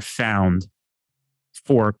thing they've ever found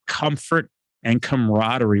for comfort and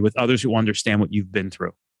camaraderie with others who understand what you've been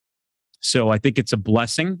through. So I think it's a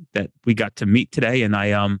blessing that we got to meet today. And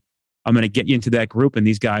I'm going to get you into that group. And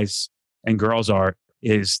these guys and girls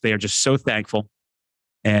they are just so thankful.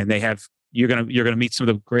 And you're going to meet some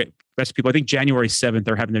of the best people. I think January 7th,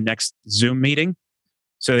 they're having their next Zoom meeting.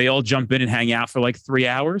 So they all jump in and hang out for like 3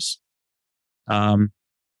 hours. And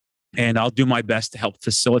I'll do my best to help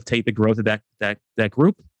facilitate the growth of that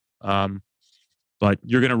group. But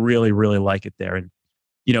you're going to really, really like it there. And,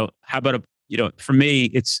 how about for me,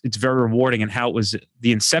 it's very rewarding. And how it was,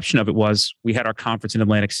 the inception of it was, we had our conference in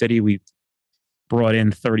Atlantic City. We brought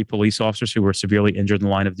in 30 police officers who were severely injured in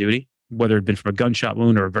the line of duty, whether it had been from a gunshot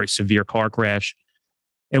wound or a very severe car crash.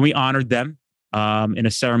 And we honored them in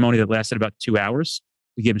a ceremony that lasted about 2 hours.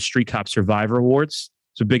 We gave them Street Cop Survivor Awards.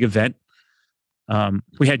 It's a big event.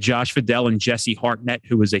 We had Josh Fidel and Jesse Hartnett,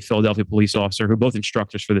 who was a Philadelphia police officer, who are both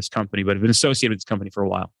instructors for this company, but have been associated with this company for a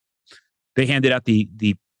while. They handed out the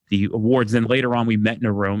awards. Then later on, we met in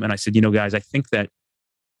a room, and I said, guys, I think that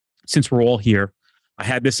since we're all here, I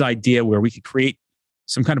had this idea where we could create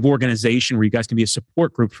some kind of organization where you guys can be a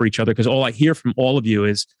support group for each other. Because all I hear from all of you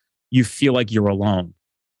is you feel like you're alone,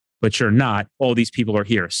 but you're not. All these people are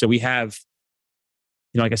here. So we have,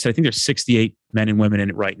 like I said, I think there's 68 men and women in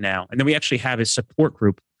it right now. And then we actually have a support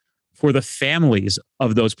group for the families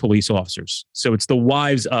of those police officers. So it's the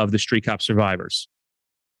wives of the Street Cop survivors.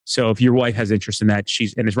 So if your wife has interest in that,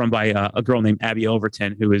 it's run by a girl named Abby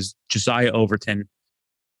Overton, who is Josiah Overton,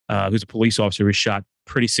 who's a police officer who was shot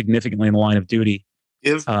pretty significantly in the line of duty.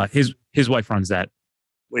 His wife runs that.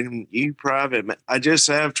 When you private, I just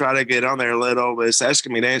have tried to get on there a little, but it's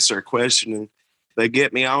asking me to answer a question, and they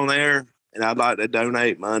get me on there, and I'd like to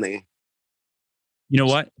donate money. You know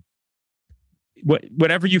what?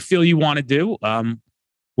 Whatever you feel you want to do,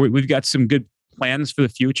 we've got some good plans for the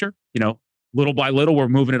future. Little by little, we're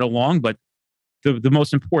moving it along. But the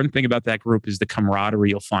most important thing about that group is the camaraderie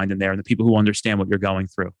you'll find in there and the people who understand what you're going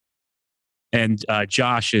through. And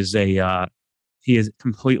Josh is he is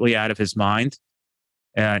completely out of his mind.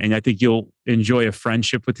 And I think you'll enjoy a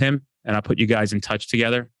friendship with him. And I'll put you guys in touch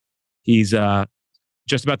together. He's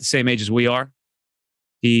just about the same age as we are.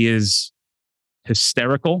 He is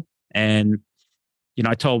hysterical. And,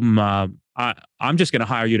 I told him, I'm just going to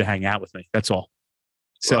hire you to hang out with me. That's all.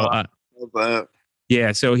 So,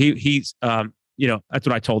 yeah, so he's, that's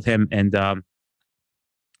what I told him. And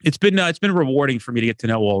it's been rewarding for me to get to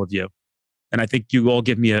know all of you. And I think you all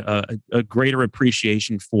give me a greater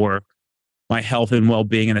appreciation for my health and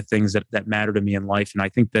well-being and the things that matter to me in life. And I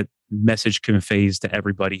think that message conveys to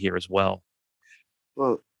everybody here as well.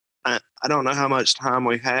 Well, I don't know how much time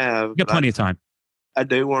we have. You got plenty of time. I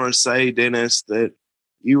do want to say, Dennis, that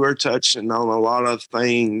you were touching on a lot of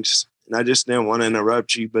things, and I just didn't want to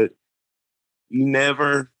interrupt you, but you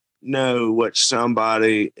never know what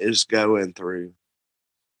somebody is going through.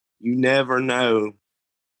 You never know.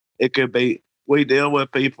 It could be, we deal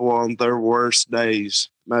with people on their worst days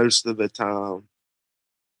most of the time.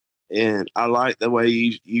 And I like the way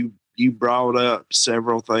you brought up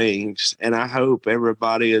several things, and I hope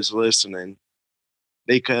everybody is listening,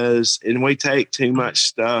 because we take too much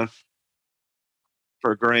stuff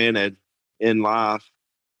for granted in life,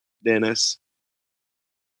 Dennis.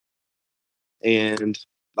 And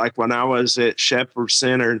like when I was at Shepherd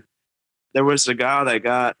Center, there was a guy that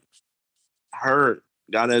got hurt,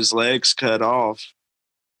 got his legs cut off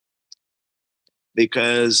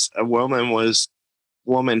because a woman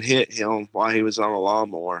hit him while he was on a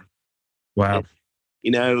lawnmower. Wow.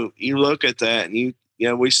 And, you look at that and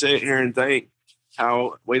we sit here and think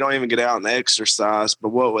how we don't even get out and exercise, but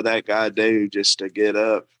what would that guy do just to get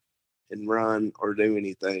up and run or do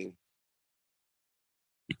anything?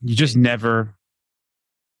 You just never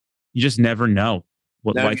know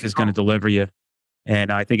what life is going to deliver you.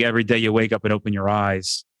 And I think every day you wake up and open your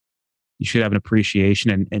eyes, you should have an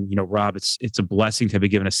appreciation. And Rob, it's a blessing to be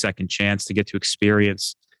given a second chance to get to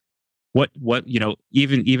experience what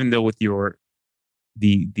even though with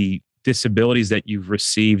the disabilities that you've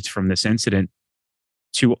received from this incident,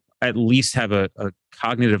 to at least have a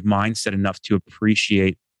cognitive mindset enough to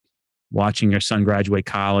appreciate watching your son graduate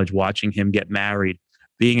college, watching him get married,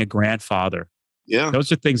 being a grandfather. Yeah.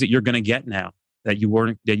 Those are things that you're going to get now that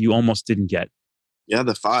you almost didn't get. Yeah.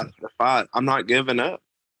 The fight. I'm not giving up.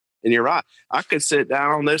 And you're right. I could sit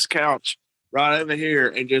down on this couch right over here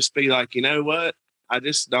and just be like, you know what? I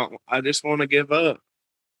just want to give up.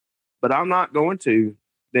 But I'm not going to,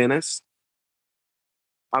 Dennis.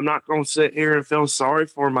 I'm not going to sit here and feel sorry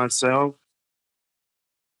for myself.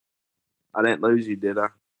 I didn't lose you, did I?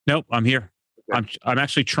 Nope, I'm here. Okay. I'm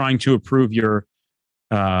actually trying to approve your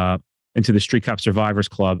into the Street Cop Survivors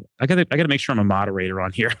Club. I got to make sure I'm a moderator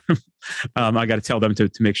on here. I got to tell them to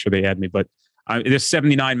make sure they add me. But there's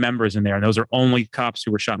 79 members in there, and those are only cops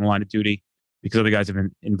who were shot in the line of duty, because other guys have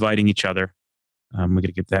been inviting each other. We got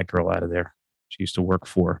to get that girl out of there. She used to work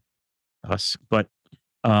for us, but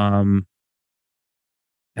admins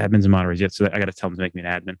and moderators. Yet, so I got to tell them to make me an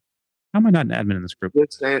admin. How am I not an admin in this group?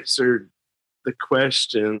 Let's answer the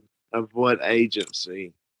question of what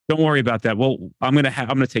agency. Don't worry about that. Well, I'm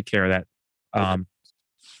gonna take care of that.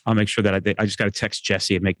 I'll make sure that I just got to text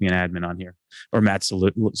Jesse and make me an admin on here, or Matt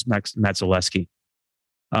Zaleski.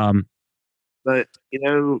 But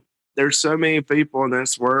there's so many people in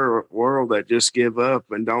this world that just give up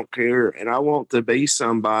and don't care. And I want to be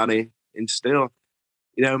somebody. And still,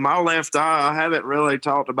 my left eye, I haven't really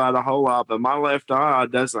talked about a whole lot, but my left eye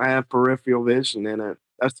doesn't have peripheral vision in it.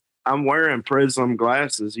 I'm wearing prism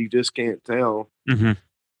glasses. You just can't tell. Mm-hmm.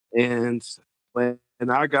 And when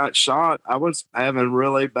I got shot, I was having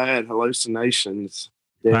really bad hallucinations.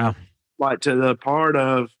 Wow. Like to the part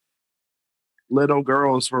of little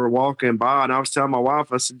girls were walking by, and I was telling my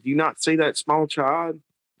wife, I said, do you not see that small child?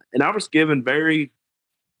 And I was given very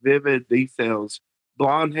vivid details.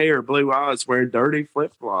 Blonde hair, blue eyes, wearing dirty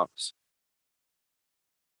flip-flops.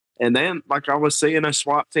 And then, I was seeing a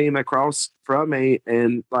SWAT team across from me,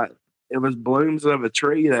 and it was blooms of a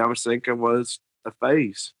tree that I was thinking was a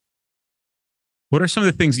face. What are some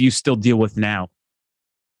of the things that you still deal with now?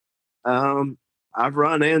 I've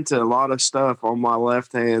run into a lot of stuff on my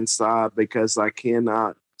left-hand side because I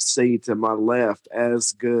cannot see to my left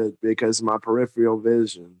as good because of my peripheral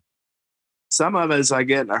vision. Some of it I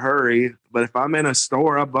get in a hurry, but if I'm in a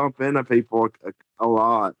store, I bump into people a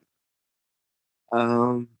lot.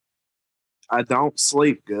 I don't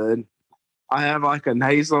sleep good. I have a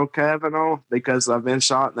nasal cavity because I've been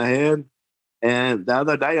shot in the head. And the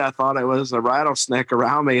other day I thought it was a rattlesnake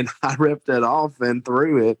around me, and I ripped it off and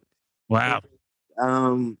threw it. Wow.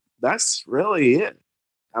 That's really it.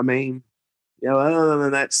 I mean, other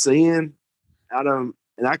than that, seeing, and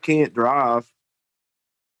I can't drive.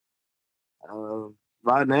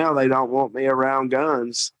 Right now, they don't want me around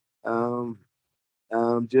guns, um,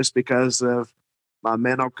 just because of my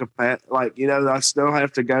mental capacity. Like, I still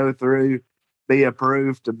have to go through, be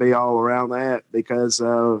approved to be all around that because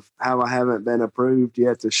of how I haven't been approved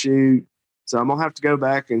yet to shoot. So I'm gonna have to go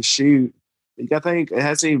back and shoot. I think it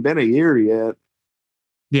hasn't even been a year yet.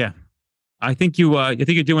 Yeah. I think you're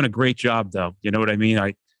doing a great job though. You know what I mean?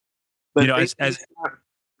 But As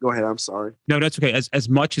go ahead. I'm sorry. no, that's okay. As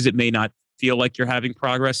much as it may not feel like you're having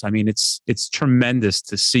progress, I mean, it's tremendous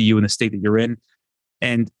to see you in the state that you're in.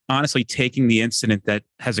 And honestly, taking the incident that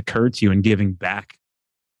has occurred to you and giving back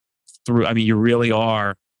through, I mean, you really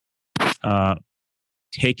are uh,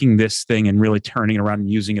 taking this thing and really turning it around and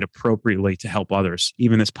using it appropriately to help others.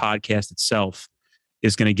 Even this podcast itself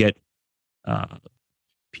is going to get, uh,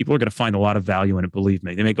 people are going to find a lot of value in it. Believe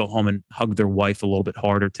me, they may go home and hug their wife a little bit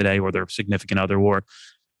harder today or their significant other, or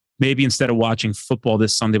maybe instead of watching football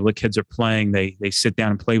this Sunday while the kids are playing, they sit down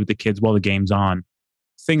and play with the kids while the game's on.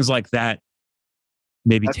 Things like that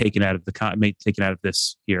may be taken out of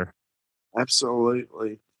this here.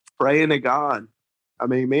 Absolutely. Praying to God. I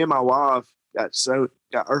mean, me and my wife got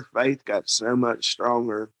our faith got so much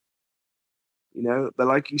stronger, but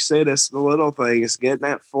like you said, it's the little thing. It's getting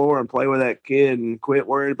that floor and play with that kid and quit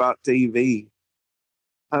worrying about TV.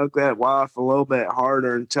 Hug that wife a little bit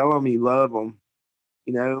harder and tell them you love them.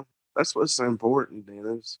 That's what's so important,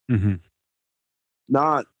 Dennis. Mm-hmm.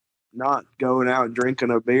 Not going out and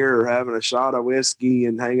drinking a beer or having a shot of whiskey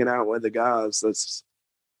and hanging out with the guys. That's,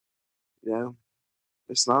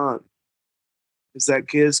 it's not. It's that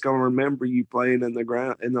kid's gonna remember you playing in the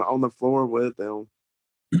ground on the floor with them.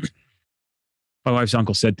 My wife's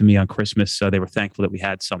uncle said to me on Christmas, they were thankful that we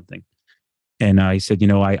had something. And he said,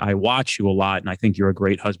 I watch you a lot and I think you're a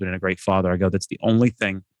great husband and a great father. I go, that's the only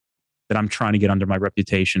thing that I'm trying to get under my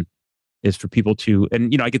reputation is for people to,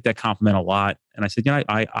 and, I get that compliment a lot. And I said,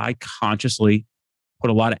 I consciously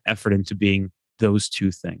put a lot of effort into being those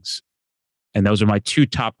two things. And those are my two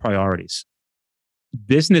top priorities.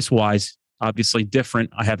 Business wise, obviously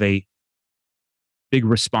different. I have a big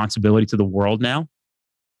responsibility to the world now.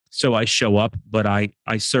 So I show up, but I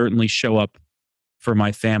certainly show up for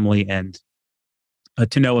my family, and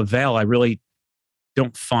to no avail. I really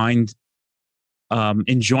don't find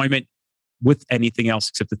enjoyment with anything else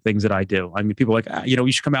except the things that I do. I mean, people are like,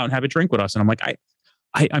 you should come out and have a drink with us. And I'm like,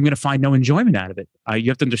 I'm going to find no enjoyment out of it. You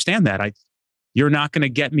have to understand that. You're not going to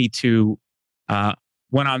get me to,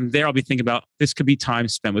 when I'm there, I'll be thinking about this could be time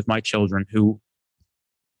spent with my children who,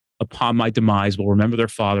 upon my demise, will remember their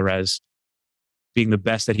father as being the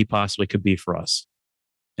best that he possibly could be for us.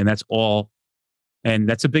 And that's all. And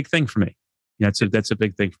that's a big thing for me. That's a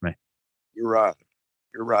big thing for me. You're right.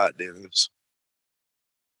 You're right, Dennis.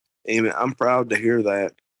 Even I'm proud to hear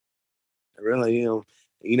that. I really am.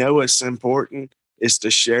 What's important is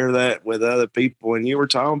to share that with other people. And you were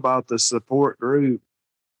talking about the support group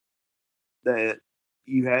that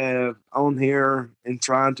you have on here and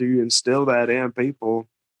trying to instill that in people.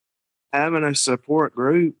 Having a support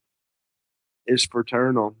group is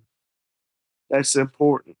fraternal. That's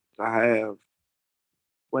important to have.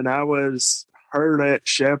 When I was hurt at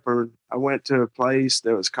Shepherd, I went to a place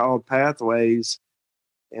that was called Pathways.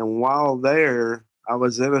 And while there, I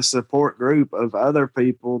was in a support group of other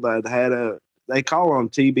people that had they call them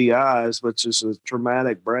TBIs, which is a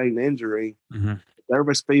traumatic brain injury. Mm-hmm. There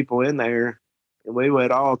was people in there, and we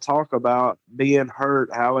would all talk about being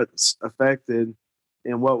hurt, how it's affected,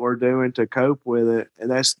 and what we're doing to cope with it. And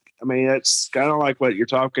that's kind of like what you're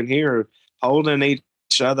talking here, holding each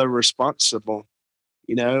other responsible,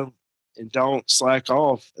 and don't slack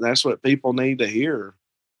off. And that's what people need to hear.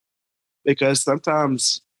 Because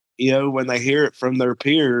sometimes, when they hear it from their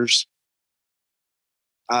peers,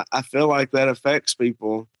 I feel like that affects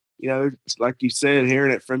people. Like you said,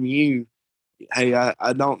 hearing it from you, hey,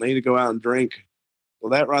 I don't need to go out and drink.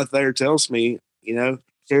 Well, that right there tells me, hearing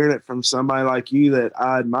it from somebody like you that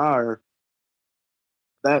I admire,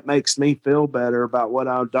 that makes me feel better about what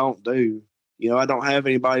I don't do. I don't have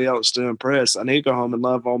anybody else to impress. I need to go home and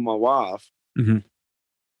love on my wife. Mm-hmm.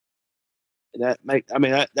 And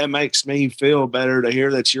that makes me feel better to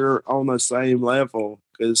hear that you're on the same level,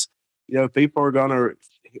 because people are going to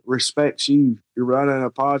respect you. You're running a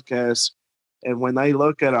podcast, and when they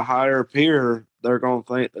look at a higher peer, they're going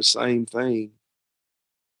to think the same thing.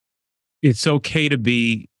 It's okay to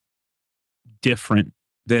be different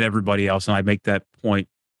than everybody else, and I make that point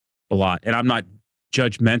a lot. And I'm not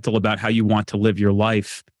judgmental about how you want to live your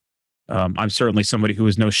life. I'm certainly somebody who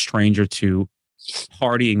is no stranger to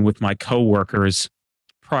partying with my coworkers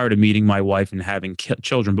prior to meeting my wife and having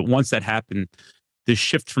children. But once that happened, the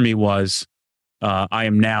shift for me was, I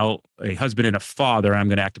am now a husband and a father. And I'm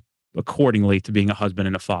going to act accordingly to being a husband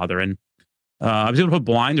and a father. And I was able to put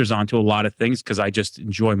blinders onto a lot of things because I just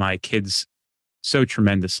enjoy my kids so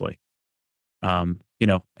tremendously. And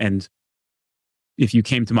if you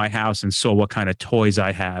came to my house and saw what kind of toys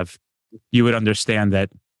I have, you would understand that.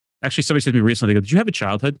 Actually, somebody said to me recently, they go, "Did you have a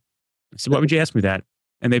childhood?" I said, "Why would you ask me that?"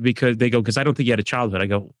 And they go, "Because I don't think you had a childhood." I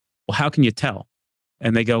go, "Well, how can you tell?"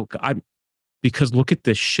 And they go, "Because look at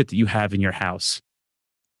the shit that you have in your house."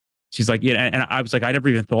 She's like, "Yeah," and I was like, "I never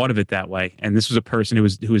even thought of it that way." And this was a person who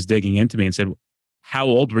was digging into me and said, "How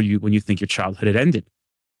old were you when you think your childhood had ended?"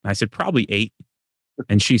 And I said, "Probably 8."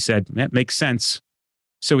 And she said, "That makes sense."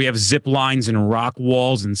 So we have zip lines and rock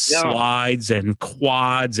walls and slides and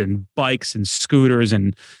quads and bikes and scooters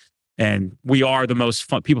and we are the most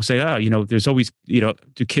fun. People say, "Oh, there's always, do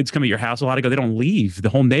kids come at your house a lot?" I go, "They don't leave. The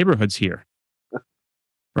whole neighborhood's here."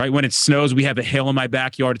 Right? When it snows, we have a hill in my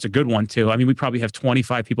backyard. It's a good one too. I mean, we probably have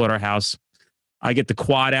 25 people at our house. I get the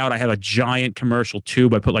quad out. I have a giant commercial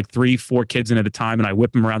tube. I put like 3, 4 kids in at a time and I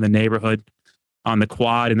whip them around the neighborhood on the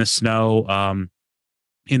quad in the snow.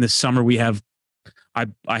 In the summer,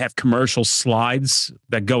 I have commercial slides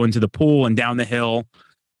that go into the pool and down the hill.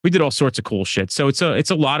 We did all sorts of cool shit. So it's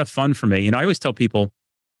a lot of fun for me. I always tell people,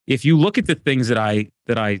 if you look at the things that I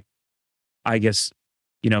guess,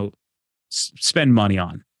 spend money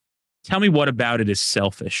on, tell me what about it is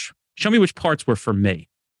selfish. Show me which parts were for me.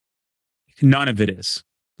 None of it is.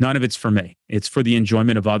 None of it's for me. It's for the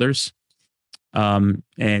enjoyment of others. And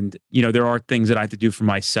there are things that I have to do for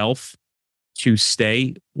myself to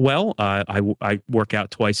stay well. I work out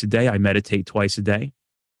twice a day. I meditate twice a day.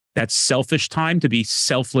 That's selfish time to be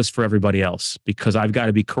selfless for everybody else because I've got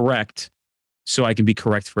to be correct so I can be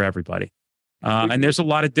correct for everybody. And there's a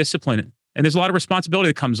lot of discipline and there's a lot of responsibility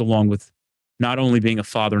that comes along with not only being a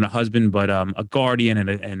father and a husband, but a guardian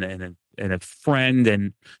and a friend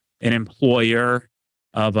and an employer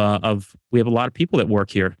of we have a lot of people that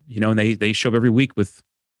work here, and they show up every week with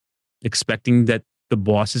expecting that the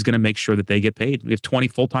boss is going to make sure that they get paid. We have 20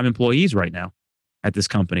 full-time employees right now at this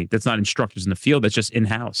company. That's not instructors in the field. That's just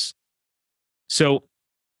in-house. So,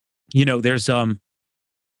 there's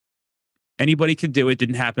anybody can do it.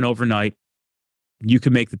 Didn't happen overnight. You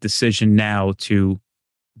can make the decision now to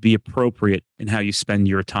be appropriate in how you spend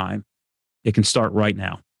your time. It can start right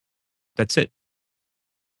now. That's it.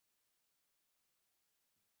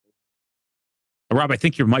 Rob, I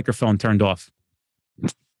think your microphone turned off.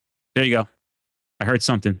 There you go. I heard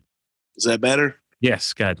something. Is that better?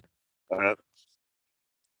 Yes, good. All right.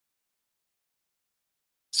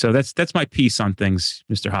 So that's my piece on things,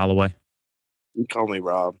 Mr. Holloway. You call me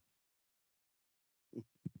Rob.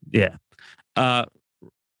 Yeah.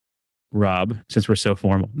 Rob, since we're so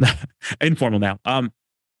informal now.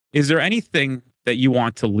 Is there anything that you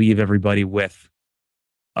want to leave everybody with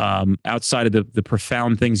outside of the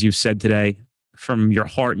profound things you've said today from your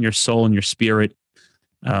heart and your soul and your spirit?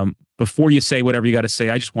 Before you say whatever you got to say,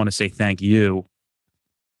 I just want to say thank you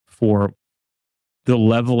for the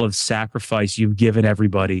level of sacrifice you've given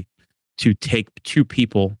everybody to take 2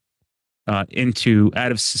 people out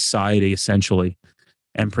of society, essentially,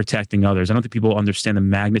 and protecting others. I don't think people understand the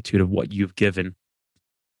magnitude of what you've given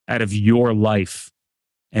out of your life.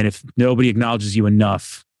 And if nobody acknowledges you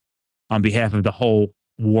enough on behalf of the whole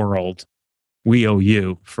world, we owe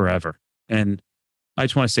you forever. And I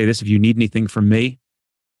just want to say this: if you need anything from me,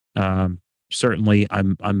 certainly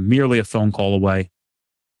I'm merely a phone call away.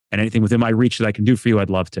 And anything within my reach that I can do for you, I'd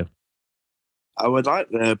love to. I would like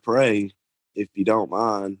to pray, if you don't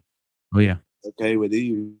mind. Oh, yeah. Okay with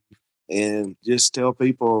you. And just tell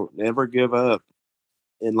people never give up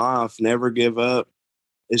in life. Never give up.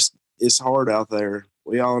 It's hard out there.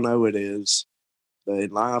 We all know it is. But in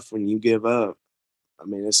life, when you give up, I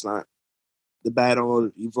mean, it's not the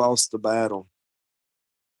battle. You've lost the battle.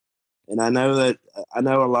 And I know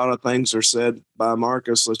a lot of things are said by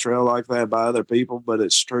Marcus Luttrell like that by other people, but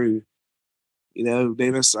it's true.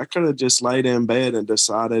 Dennis, I could have just laid in bed and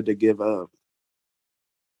decided to give up.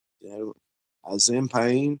 I was in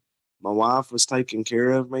pain. My wife was taking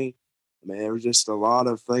care of me. I mean, there was just a lot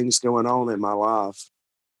of things going on in my life.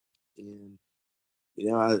 And,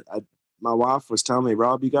 my wife was telling me,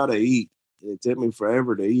 Rob, you got to eat. And it took me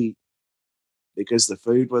forever to eat because the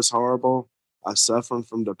food was horrible. I suffered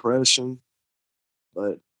from depression,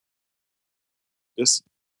 but just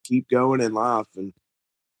keep going in life. And,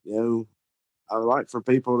 I would like for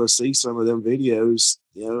people to see some of them videos,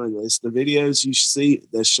 and it's the videos you see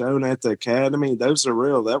that's shown at the academy. Those are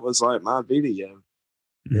real. That was like my video.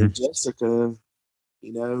 Mm-hmm. And Jessica,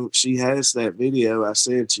 she has that video I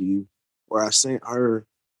sent you where I sent her.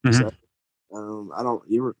 Mm-hmm.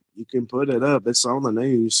 So, you can put it up. It's on the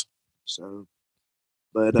news. So,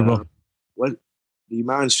 but Well, what do you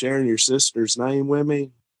mind sharing your sister's name with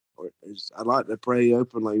me? I'd like to pray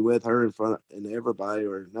openly with her in front of and everybody.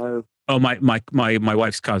 Or no? oh, my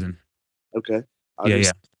wife's cousin. Okay, I'll Yeah,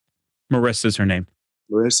 just yeah. Marissa's her name.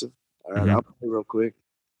 Marissa. All right, Mhm. I'll pray real quick.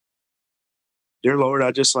 Dear Lord,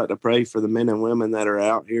 I just like to pray for the men and women that are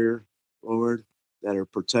out here, Lord, that are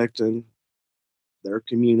protecting their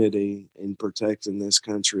community and protecting this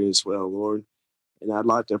country as well, Lord. And I'd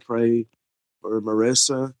like to pray for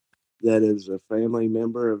Marissa, that is a family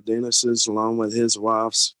member of Dennis's, along with his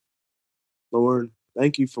wife's. Lord,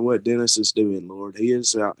 thank you for what Dennis is doing, Lord. He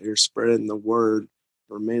is out here spreading the word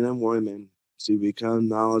for men and women to become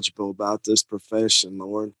knowledgeable about this profession,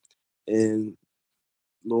 Lord. And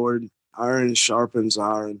Lord, iron sharpens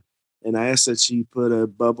iron. And I ask that you put a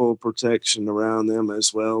bubble of protection around them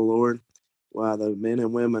as well, Lord, while the men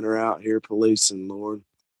and women are out here policing, Lord.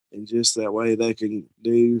 And just that way they can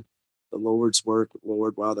do the Lord's work,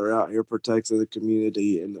 Lord, while they're out here protecting the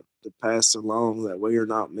community and to pass along that we are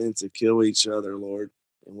not meant to kill each other, Lord.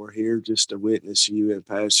 And we're here just to witness you and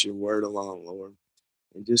pass your word along, Lord.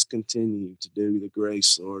 And just continue to do the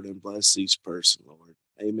grace, Lord, and bless each person, Lord.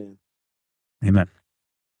 Amen. Amen.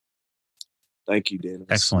 Thank you, Dennis.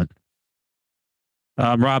 Excellent.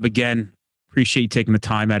 Rob, again, appreciate you taking the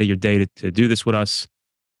time out of your day to do this with us.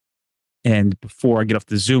 And before I get off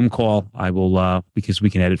the Zoom call, I will, because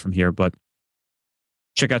we can edit from here, but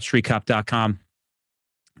check out streetcop.com.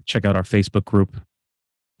 Check out our Facebook group.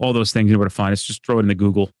 All those things, you know where to find us. Just throw it into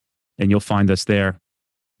Google and you'll find us there.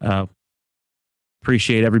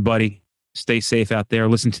 Appreciate everybody. Stay safe out there.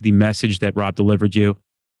 Listen to the message that Rob delivered you.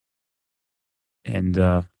 And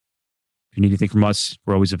if you need anything from us,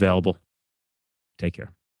 we're always available. Take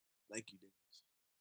care.